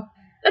 though.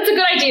 That's a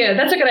good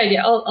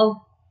idea.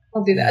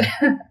 I'll do that.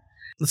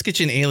 Let's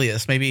get you an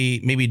alias. Maybe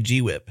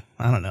GWhip.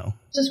 I don't know.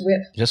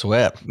 Just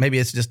whip. Maybe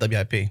it's just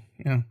WIP.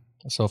 Yeah.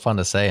 It's so fun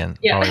to say and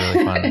probably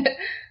really fun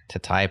to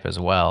type as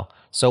well.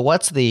 So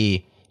what's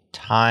the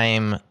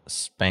time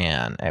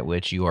span at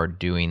which you are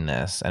doing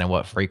this and at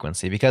what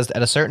frequency? Because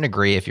at a certain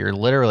degree, if you're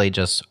literally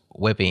just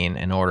whipping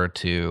in order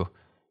to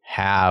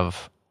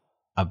have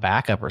a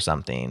backup or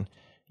something,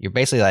 you're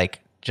basically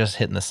like just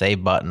hitting the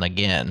save button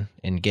again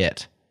in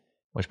Git,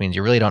 which means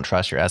you really don't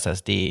trust your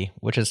SSD,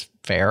 which is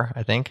fair,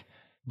 I think.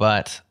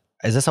 But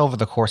is this over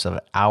the course of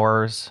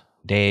hours,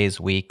 days,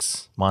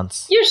 weeks,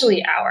 months?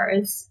 Usually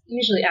hours.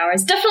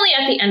 Definitely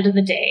at the end of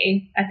the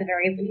day, at the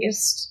very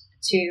least,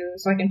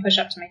 so I can push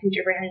up to my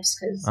future branches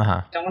because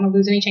I don't want to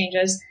lose any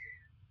changes.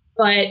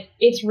 But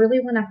it's really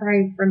whenever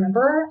I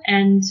remember.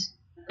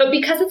 But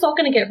because it's all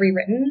going to get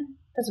rewritten,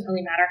 it doesn't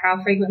really matter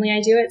how frequently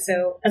I do it.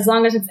 So as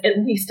long as it's at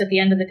least at the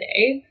end of the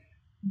day,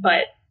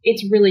 but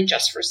it's really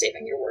just for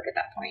saving your work at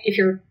that point, if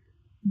you're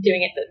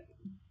doing it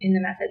in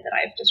the method that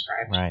I've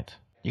described. Right.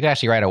 You can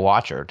actually write a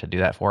watcher to do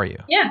that for you.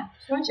 Yeah,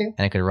 if you want to.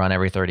 And it could run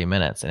every 30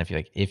 minutes. And if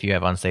you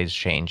have unstaged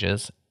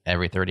changes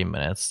every 30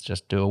 minutes,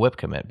 just do a whip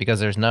commit because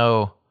there's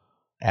no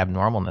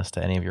abnormalness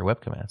to any of your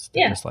whip commits.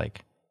 They're just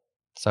like,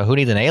 so who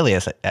needs an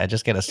alias?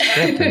 Just get a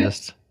script and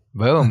just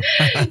boom.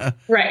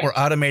 Right. We're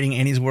automating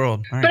Annie's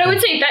world. Right, but I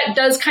would say that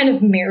does kind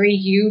of marry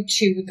you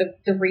to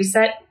the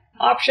reset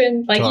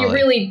option. Like totally. You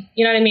really,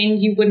 you know what I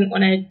mean? You wouldn't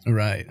want to.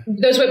 Right.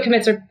 Those whip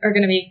commits are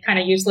going to be kind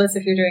of useless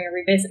if you're doing a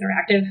rebase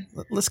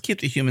interactive. Let's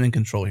keep the human in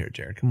control here,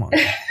 Jared. Come on.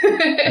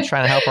 I'm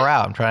trying to help her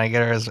out. I'm trying to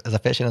get her as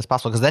efficient as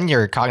possible because then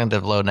your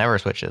cognitive load never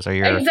switches. Or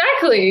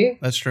exactly.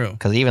 That's true.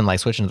 Because even like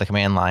switching to the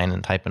command line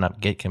and typing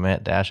up git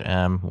commit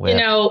 -m whip.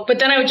 But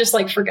then I would just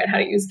like forget how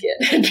to use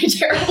Git. It'd be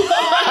terrible.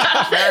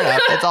 Fair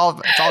enough. It's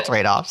all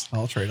trade-offs.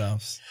 All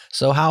trade-offs.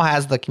 So how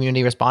has the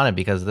community responded?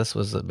 Because this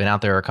was been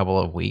out there a couple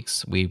of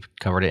weeks. We've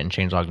covered it in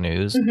Changelog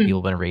News.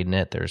 People have been reading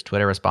it. There's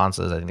Twitter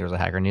responses. I think there was a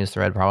Hacker News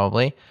thread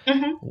probably.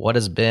 What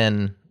has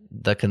been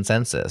the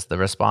consensus, the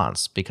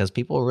response? Because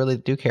people really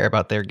do care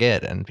about their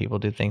Git and people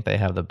do think they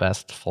have the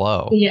best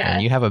flow. Yeah.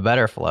 And you have a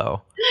better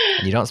flow.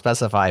 And you don't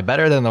specify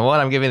better than the one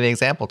I'm giving the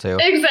example to.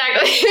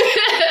 Exactly.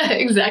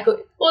 Exactly.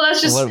 Well,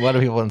 that's just... What are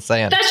people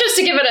saying? That's just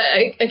to give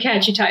it a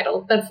catchy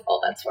title. That's all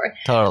that's for.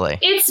 Totally.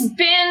 It's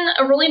been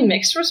a really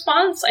mixed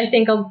response. I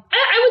think I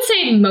would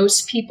say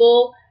most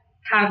people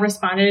have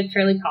responded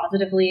fairly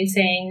positively,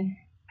 saying,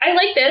 I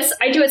like this.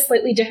 I do it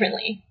slightly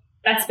differently.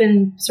 That's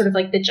been sort of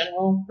like the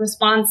general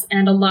response.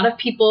 And a lot of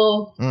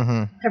people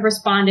have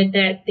responded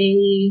that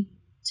they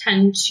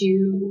tend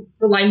to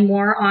rely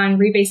more on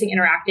rebasing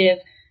interactive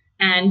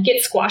and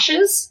Git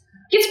squashes.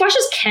 Git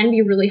squashes can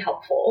be really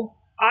helpful.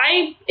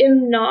 I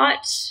am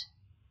not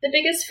the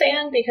biggest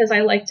fan because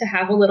I like to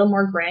have a little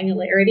more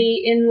granularity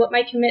in what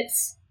my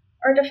commits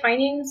are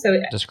defining. So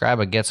describe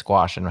a Git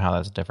squash and how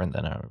that's different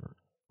than a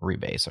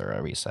rebase or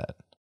a reset.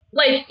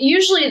 Like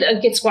usually a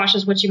Git squash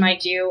is what you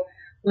might do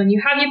when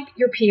you have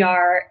your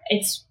PR,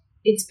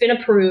 it's been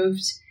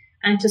approved,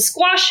 and to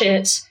squash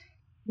it,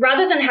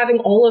 rather than having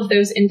all of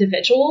those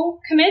individual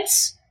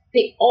commits,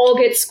 they all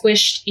get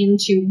squished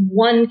into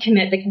one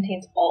commit that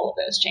contains all of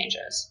those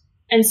changes.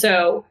 And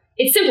so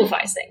it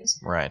simplifies things.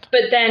 Right.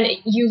 But then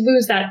you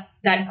lose that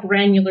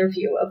granular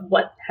view of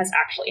what has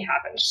actually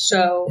happened.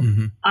 So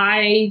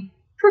I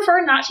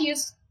prefer not to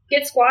use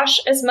Git squash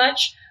as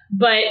much,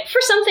 but for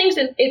some things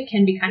it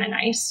can be kind of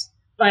nice.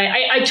 But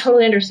I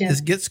totally understand. Is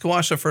Git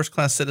squash a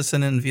first-class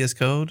citizen in VS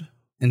Code?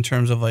 in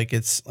terms of like,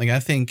 it's like, I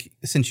think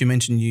since you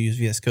mentioned you use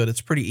VS Code,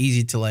 it's pretty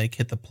easy to like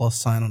hit the plus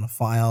sign on a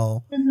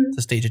file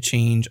to stage a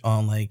change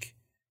on like,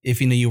 if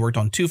you know you worked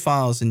on 2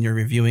 files and you're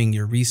reviewing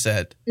your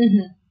reset,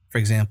 for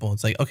example,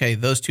 it's like, okay,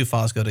 those 2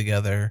 files go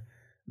together.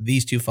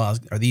 These 2 files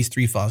or these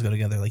 3 files go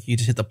together. Like you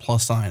just hit the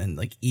plus sign and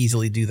like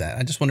easily do that.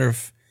 I just wonder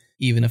if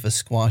even if a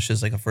squash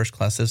is like a first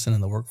class citizen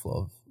in the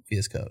workflow of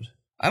VS Code.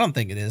 I don't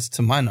think it is,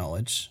 to my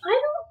knowledge.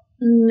 I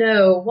don't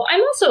know. Well,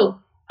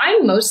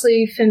 I'm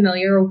mostly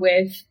familiar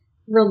with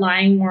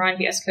relying more on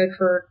VS Code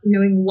for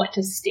knowing what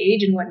to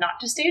stage and what not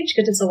to stage,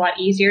 because it's a lot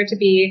easier to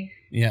be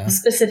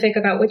specific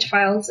about which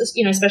files,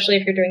 especially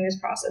if you're doing this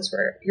process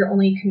where you're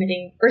only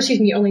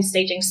only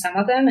staging some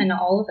of them and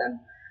not all of them.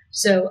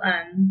 So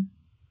I'm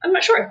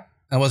not sure.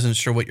 I wasn't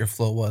sure what your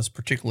flow was,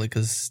 particularly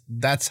because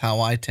that's how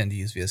I tend to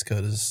use VS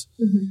Code. Is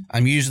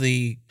I'm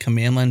usually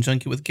command line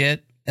junkie with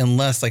Git,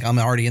 unless like I'm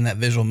already in that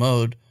visual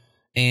mode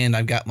and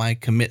I've got my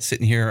commit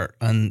sitting here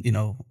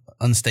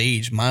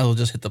unstaged. Might as well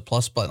just hit the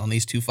plus button on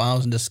these 2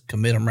 files and just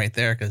commit them right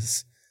there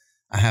because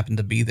I happen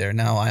to be there.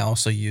 Now I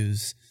also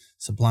use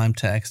Sublime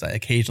Text. I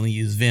occasionally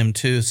use Vim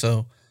too.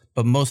 So,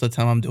 but most of the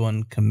time I'm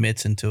doing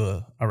commits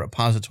into a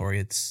repository.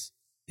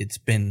 It's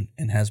been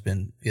and has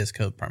been VS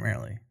Code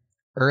primarily.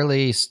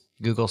 Early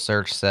Google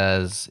search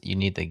says you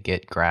need the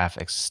Git graph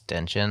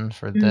extension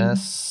for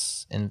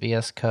this in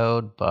VS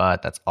Code,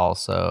 but that's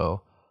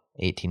also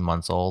 18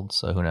 months old.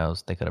 So who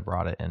knows? They could have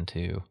brought it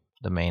into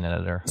the main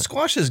editor.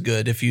 Squash is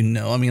good if you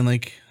know. I mean,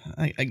 like,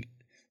 I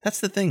that's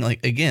the thing.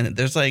 Like, again,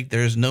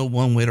 there's no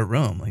one way to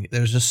Rome. Like,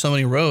 there's just so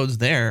many roads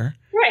there.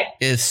 Right.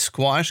 If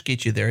Squash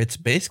gets you there, it's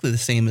basically the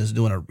same as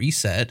doing a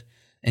reset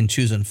and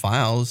choosing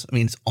files. I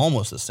mean, it's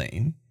almost the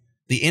same.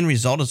 The end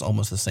result is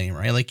almost the same,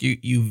 right? Like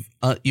you've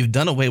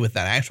done away with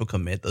that actual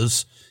commit.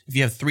 Those, if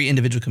you have 3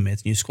 individual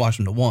commits and you squash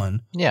them to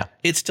 1,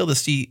 it's still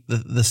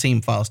the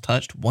same files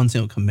touched, 1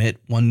 single commit,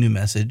 1 new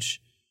message.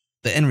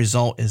 The end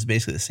result is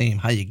basically the same.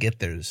 How you get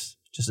there is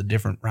just a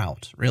different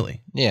route,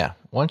 really. Yeah.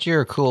 Once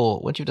you've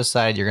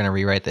decided you're going to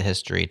rewrite the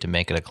history to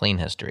make it a clean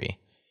history,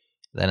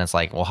 then it's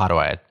like, well, how do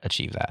I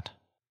achieve that?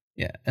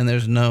 Yeah, and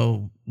there's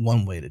no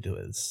one way to do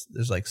it.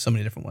 There's like so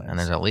many different ways. And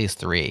there's at least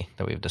 3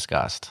 that we've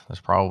discussed.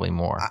 There's probably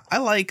more. I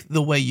like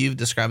the way you've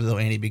described it though,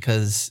 Annie,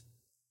 because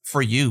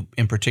for you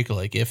in particular,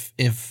 like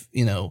if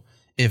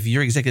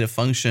your executive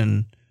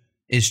function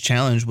is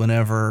challenged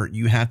whenever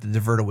you have to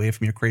divert away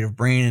from your creative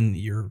brain and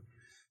your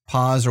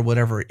pause or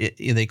whatever,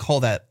 they call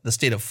that the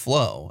state of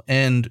flow.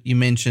 And you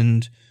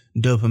mentioned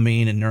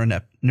dopamine and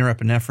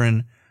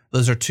norepinephrine.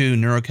 Those are 2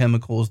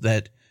 neurochemicals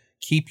that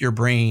keep your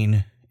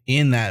brain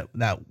in that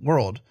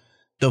world.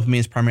 Dopamine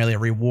is primarily a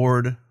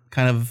reward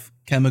kind of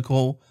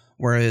chemical,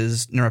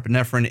 whereas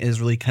norepinephrine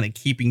is really kind of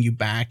keeping you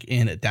back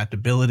in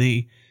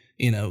adaptability,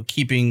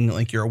 keeping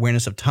like your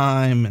awareness of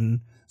time and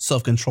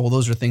self-control.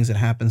 Those are things that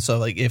happen. So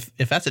like if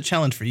that's a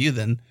challenge for you,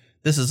 then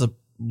this is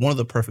one of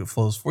the perfect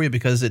flows for you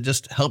because it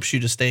just helps you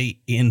to stay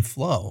in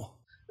flow.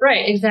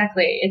 Right,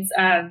 exactly. It's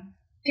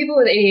people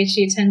with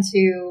ADHD tend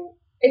to,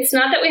 it's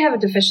not that we have a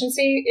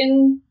deficiency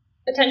in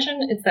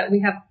attention, it's that we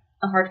have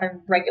a hard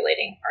time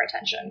regulating our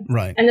attention.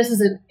 Right. And this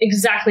is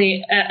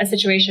exactly a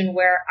situation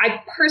where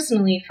I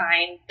personally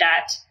find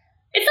that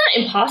it's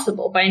not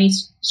impossible by any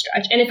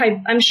stretch.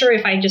 And I'm sure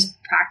if I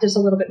just practice a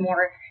little bit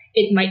more,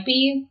 it might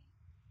be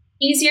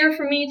easier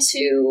for me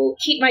to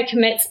keep my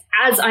commits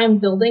as I'm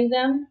building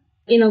them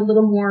in a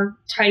little more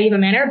tidy of a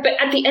manner. But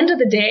at the end of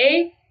the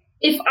day,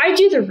 if I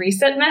do the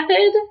reset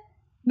method,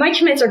 my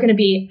commits are going to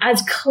be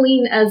as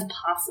clean as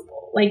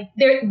possible. Like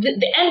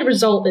the end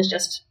result is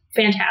just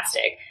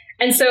fantastic.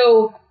 And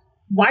so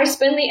why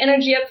spend the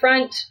energy up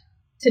front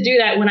to do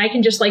that when I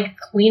can just like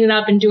clean it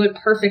up and do it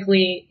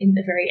perfectly in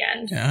the very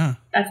end? Yeah.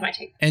 That's my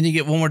take. And you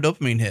get one more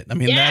dopamine hit. I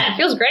mean, it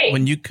feels great.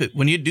 When you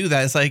do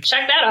that, it's like,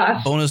 check that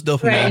off. Bonus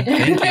dopamine. Right.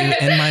 Thank you.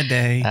 End my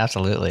day.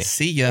 Absolutely.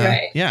 See ya.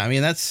 Right. Yeah. I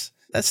mean, that's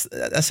I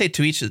say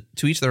to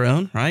each their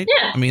own, right?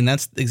 Yeah. I mean,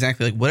 that's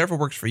exactly like whatever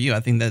works for you.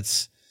 I think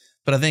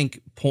but I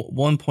think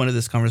one point of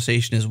this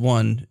conversation is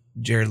 1,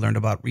 Jared learned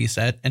about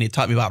reset and he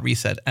taught me about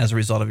reset as a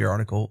result of your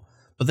article.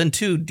 But then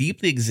 2,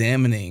 deeply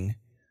examining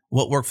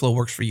what workflow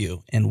works for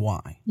you and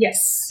why.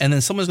 Yes. And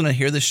then someone's going to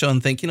hear this show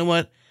and think, you know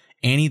what,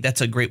 Annie, that's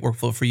a great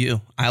workflow for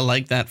you. I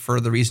like that for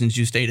the reasons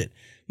you stated.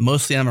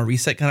 Mostly I'm a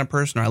reset kind of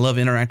person, or I love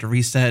interactive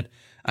reset.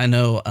 I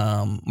know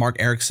Mark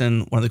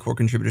Erickson, one of the core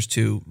contributors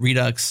to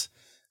Redux,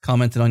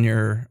 commented on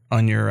your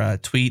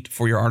tweet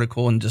for your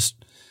article and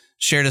just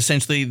shared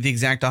essentially the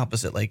exact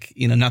opposite. Like,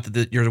 not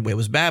that your way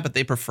was bad, but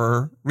they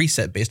prefer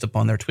reset based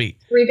upon their tweet.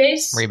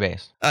 Rebase?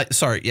 Rebase.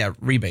 Sorry. Yeah.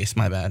 Rebase.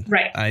 My bad.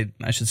 Right.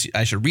 I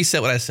should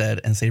reset what I said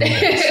and say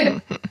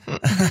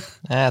rebase.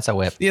 That's a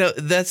whip.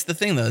 That's the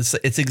thing though.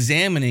 It's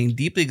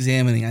deeply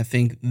examining, I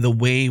think, the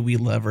way we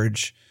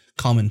leverage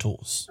common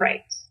tools.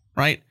 Right.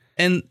 Right.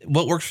 And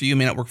what works for you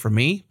may not work for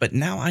me, but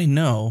now I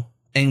know.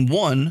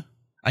 And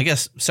I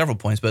guess several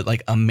points, but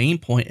like a main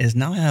point is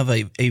now I have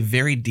a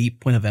very deep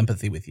point of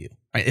empathy with you.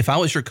 Right? If I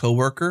was your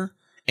coworker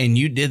and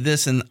you did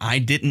this and I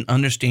didn't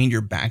understand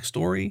your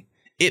backstory,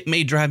 it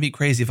may drive me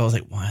crazy if I was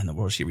like, why in the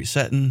world is she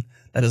resetting?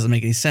 That doesn't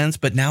make any sense.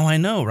 But now I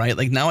know, right?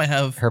 Like now I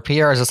have her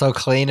PRs are so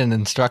clean and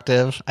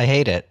instructive. I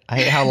hate it. I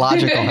hate how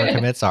logical her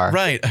commits are.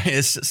 Right.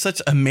 It's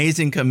such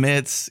amazing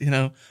commits,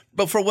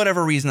 but for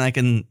whatever reason I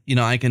can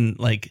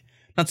like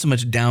not so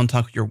much down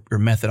talk your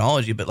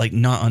methodology, but like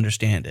not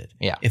understand it.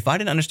 Yeah. If I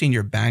didn't understand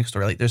your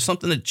backstory, like there's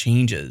something that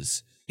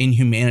changes in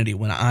humanity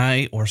when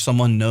I or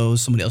someone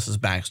knows somebody else's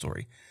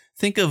backstory.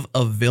 Think of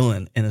a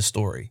villain in a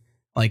story.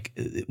 Like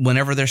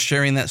whenever they're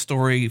sharing that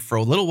story for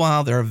a little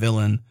while, they're a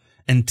villain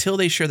until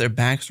they share their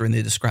backstory and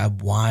they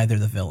describe why they're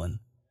the villain.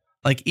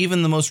 Like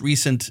even the most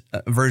recent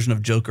version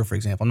of Joker, for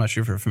example, I'm not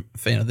sure if you're a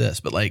fan of this,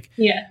 but like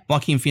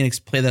Joaquin Phoenix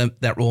played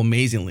that role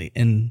amazingly.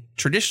 And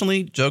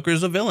traditionally Joker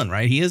is a villain,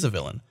 right? He is a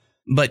villain.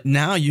 But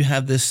now you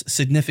have this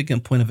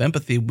significant point of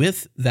empathy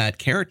with that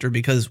character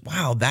because,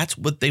 wow, that's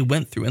what they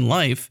went through in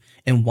life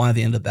and why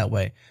they ended up that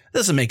way. It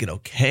doesn't make it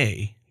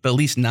okay, but at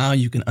least now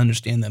you can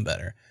understand them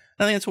better.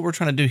 I think that's what we're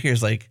trying to do here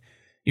is like,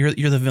 you're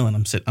the villain.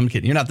 I'm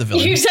kidding. You're not the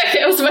villain.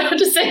 Exactly. I was about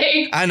to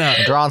say. I know.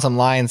 I'm drawing some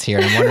lines here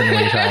and I'm wondering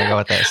where you're trying to go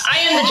with this. I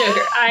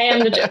am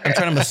the Joker. I'm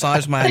trying to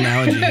massage my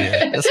analogy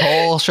here. This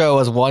whole show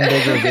was one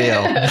big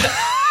reveal.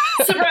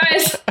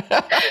 Surprise.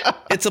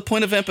 It's a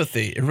point of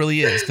empathy. It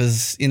really is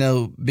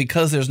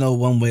because there's no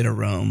one way to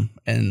Rome.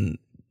 And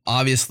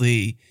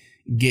obviously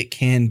Git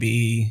can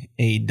be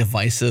a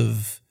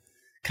divisive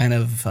kind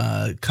of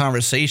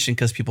conversation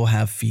because people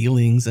have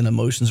feelings and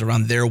emotions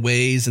around their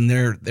ways and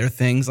their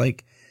things.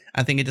 Like,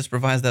 I think it just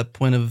provides that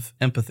point of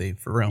empathy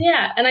for real.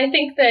 Yeah. And I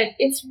think that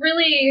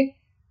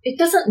it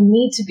doesn't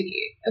need to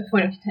be a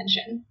point of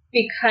contention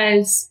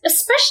because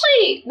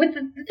especially with the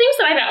things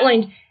that I've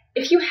outlined,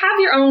 if you have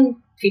your own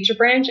feature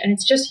branch and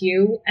it's just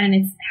you and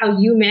it's how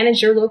you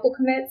manage your local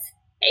commits,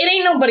 it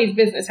ain't nobody's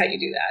business how you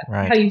do that,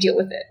 right. How you deal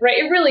with it, right?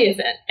 It really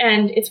isn't.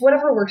 And it's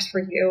whatever works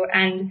for you.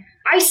 And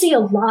I see a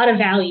lot of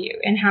value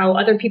in how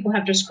other people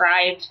have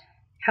described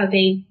how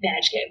they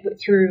manage Git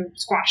through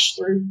Squash,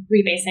 through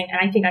rebasing. And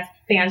I think that's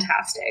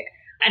fantastic.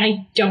 And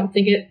I don't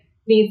think it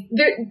needs,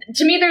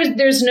 to me,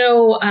 there's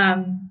no,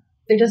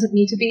 there doesn't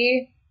need to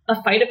be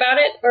a fight about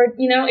it or, at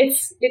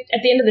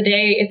the end of the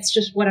day, it's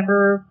just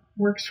whatever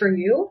works for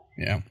you.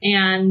 Yeah.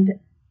 And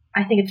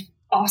I think it's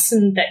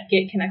awesome that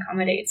Git can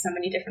accommodate so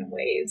many different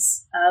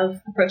ways of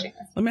approaching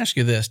this. Let me ask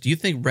you this. Do you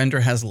think Render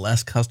has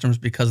less customers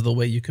because of the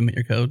way you commit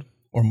your code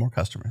or more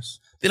customers?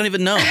 They don't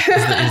even know is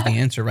the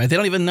answer, right? They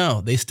don't even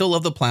know. They still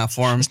love the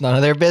platform. It's none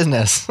of their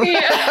business.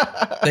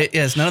 Yeah.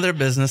 It's none of their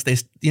business. They,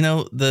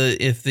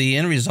 if the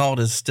end result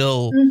is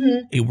still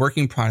a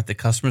working product that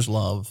customers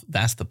love,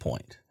 that's the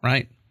point,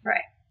 right?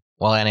 Right.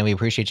 Well, Annie, we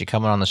appreciate you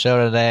coming on the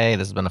show today.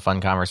 This has been a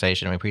fun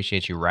conversation. We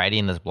appreciate you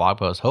writing this blog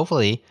post.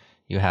 Hopefully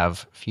you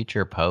have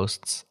future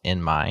posts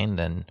in mind,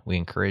 and we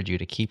encourage you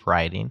to keep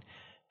writing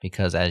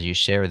because as you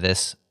share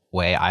this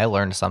way, I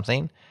learned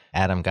something.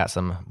 Adam got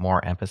some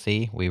more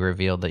empathy. We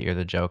revealed that you're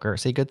the Joker.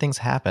 See, good things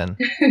happen.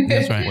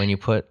 That's right. when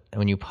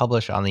you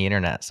publish on the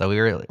internet. So we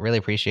really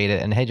appreciate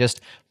it. And hey,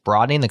 just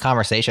broadening the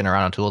conversation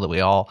around a tool that we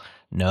all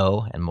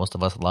know and most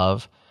of us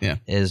love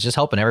is just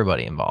helping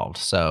everybody involved.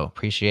 So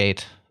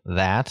appreciate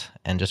that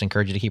and just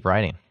encourage you to keep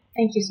writing.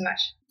 Thank you so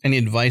much. Any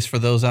advice for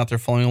those out there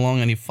following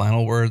along? Any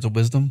final words of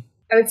wisdom?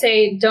 I would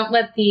say don't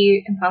let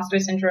the imposter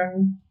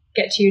syndrome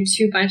get to you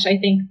too much. I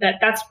think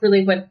that's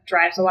really what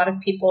drives a lot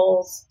of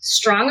people's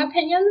strong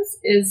opinions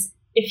is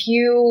if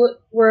you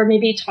were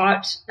maybe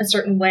taught a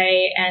certain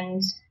way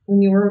and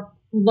when you were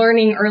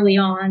learning early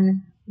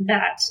on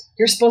that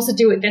you're supposed to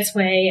do it this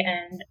way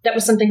and that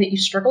was something that you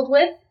struggled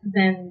with,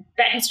 then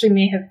that history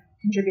may have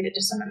contributed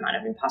to some amount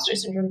of imposter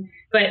syndrome.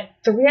 But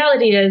the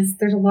reality is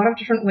there's a lot of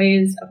different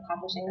ways of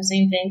accomplishing the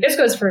same thing. This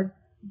goes for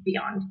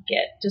beyond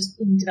Git,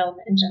 just in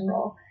development in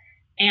general.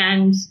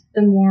 And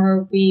the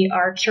more we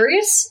are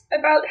curious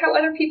about how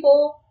other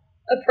people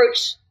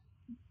approach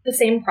the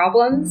same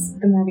problems,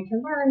 the more we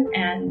can learn.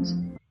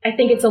 And I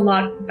think it's a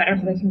lot better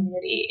for the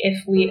community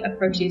if we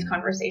approach these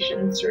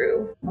conversations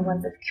through a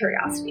lens of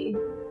curiosity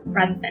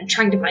rather than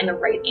trying to find the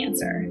right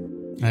answer.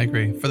 I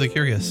agree. For the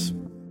curious.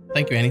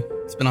 Thank you, Annie.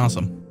 It's been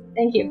awesome.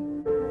 Thank you.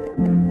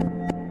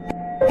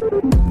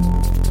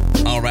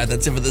 All right,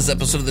 that's it for this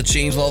episode of The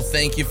Changelog.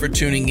 Thank you for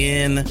tuning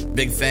in.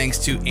 Big thanks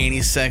to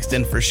Annie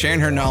Sexton for sharing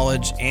her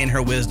knowledge and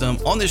her wisdom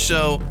on the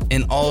show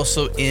and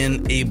also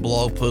in a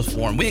blog post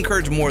form. We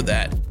encourage more of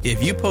that.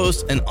 If you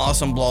post an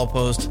awesome blog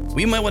post,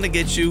 we might want to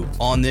get you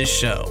on this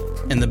show.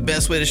 And the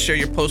best way to share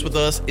your post with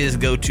us is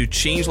go to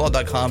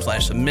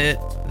changelog.com/submit.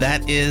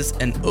 That is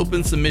an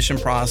open submission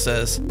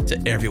process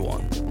to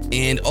everyone.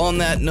 And on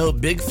that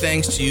note, big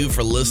thanks to you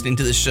for listening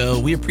to the show.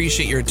 We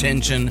appreciate your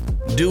attention.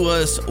 Do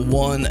us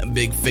one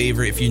big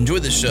favor. If you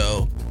enjoyed the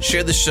show,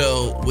 share the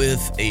show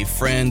with a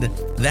friend.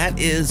 That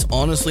is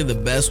honestly the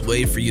best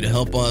way for you to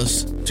help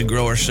us to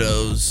grow our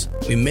shows.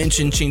 We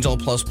mentioned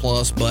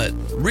Changelog++, but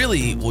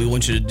really what we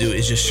want you to do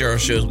is just share our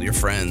shows with your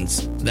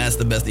friends. That's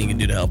the best thing you can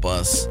do to help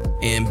us.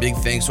 And big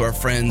thanks to our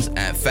friends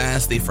at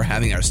Fastly for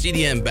having our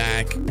CDN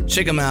back.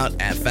 Check them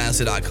out at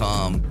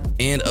fastly.com.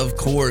 And of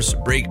course,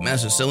 Break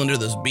Master Cylinder.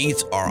 Those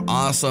beats are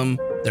awesome.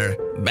 They're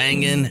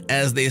banging,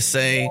 as they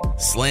say,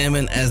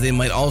 slamming, as they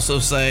might also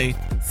say.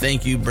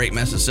 Thank you,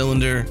 Breakmaster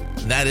Cylinder.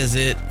 That is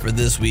it for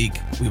this week.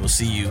 We will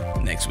see you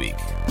next week.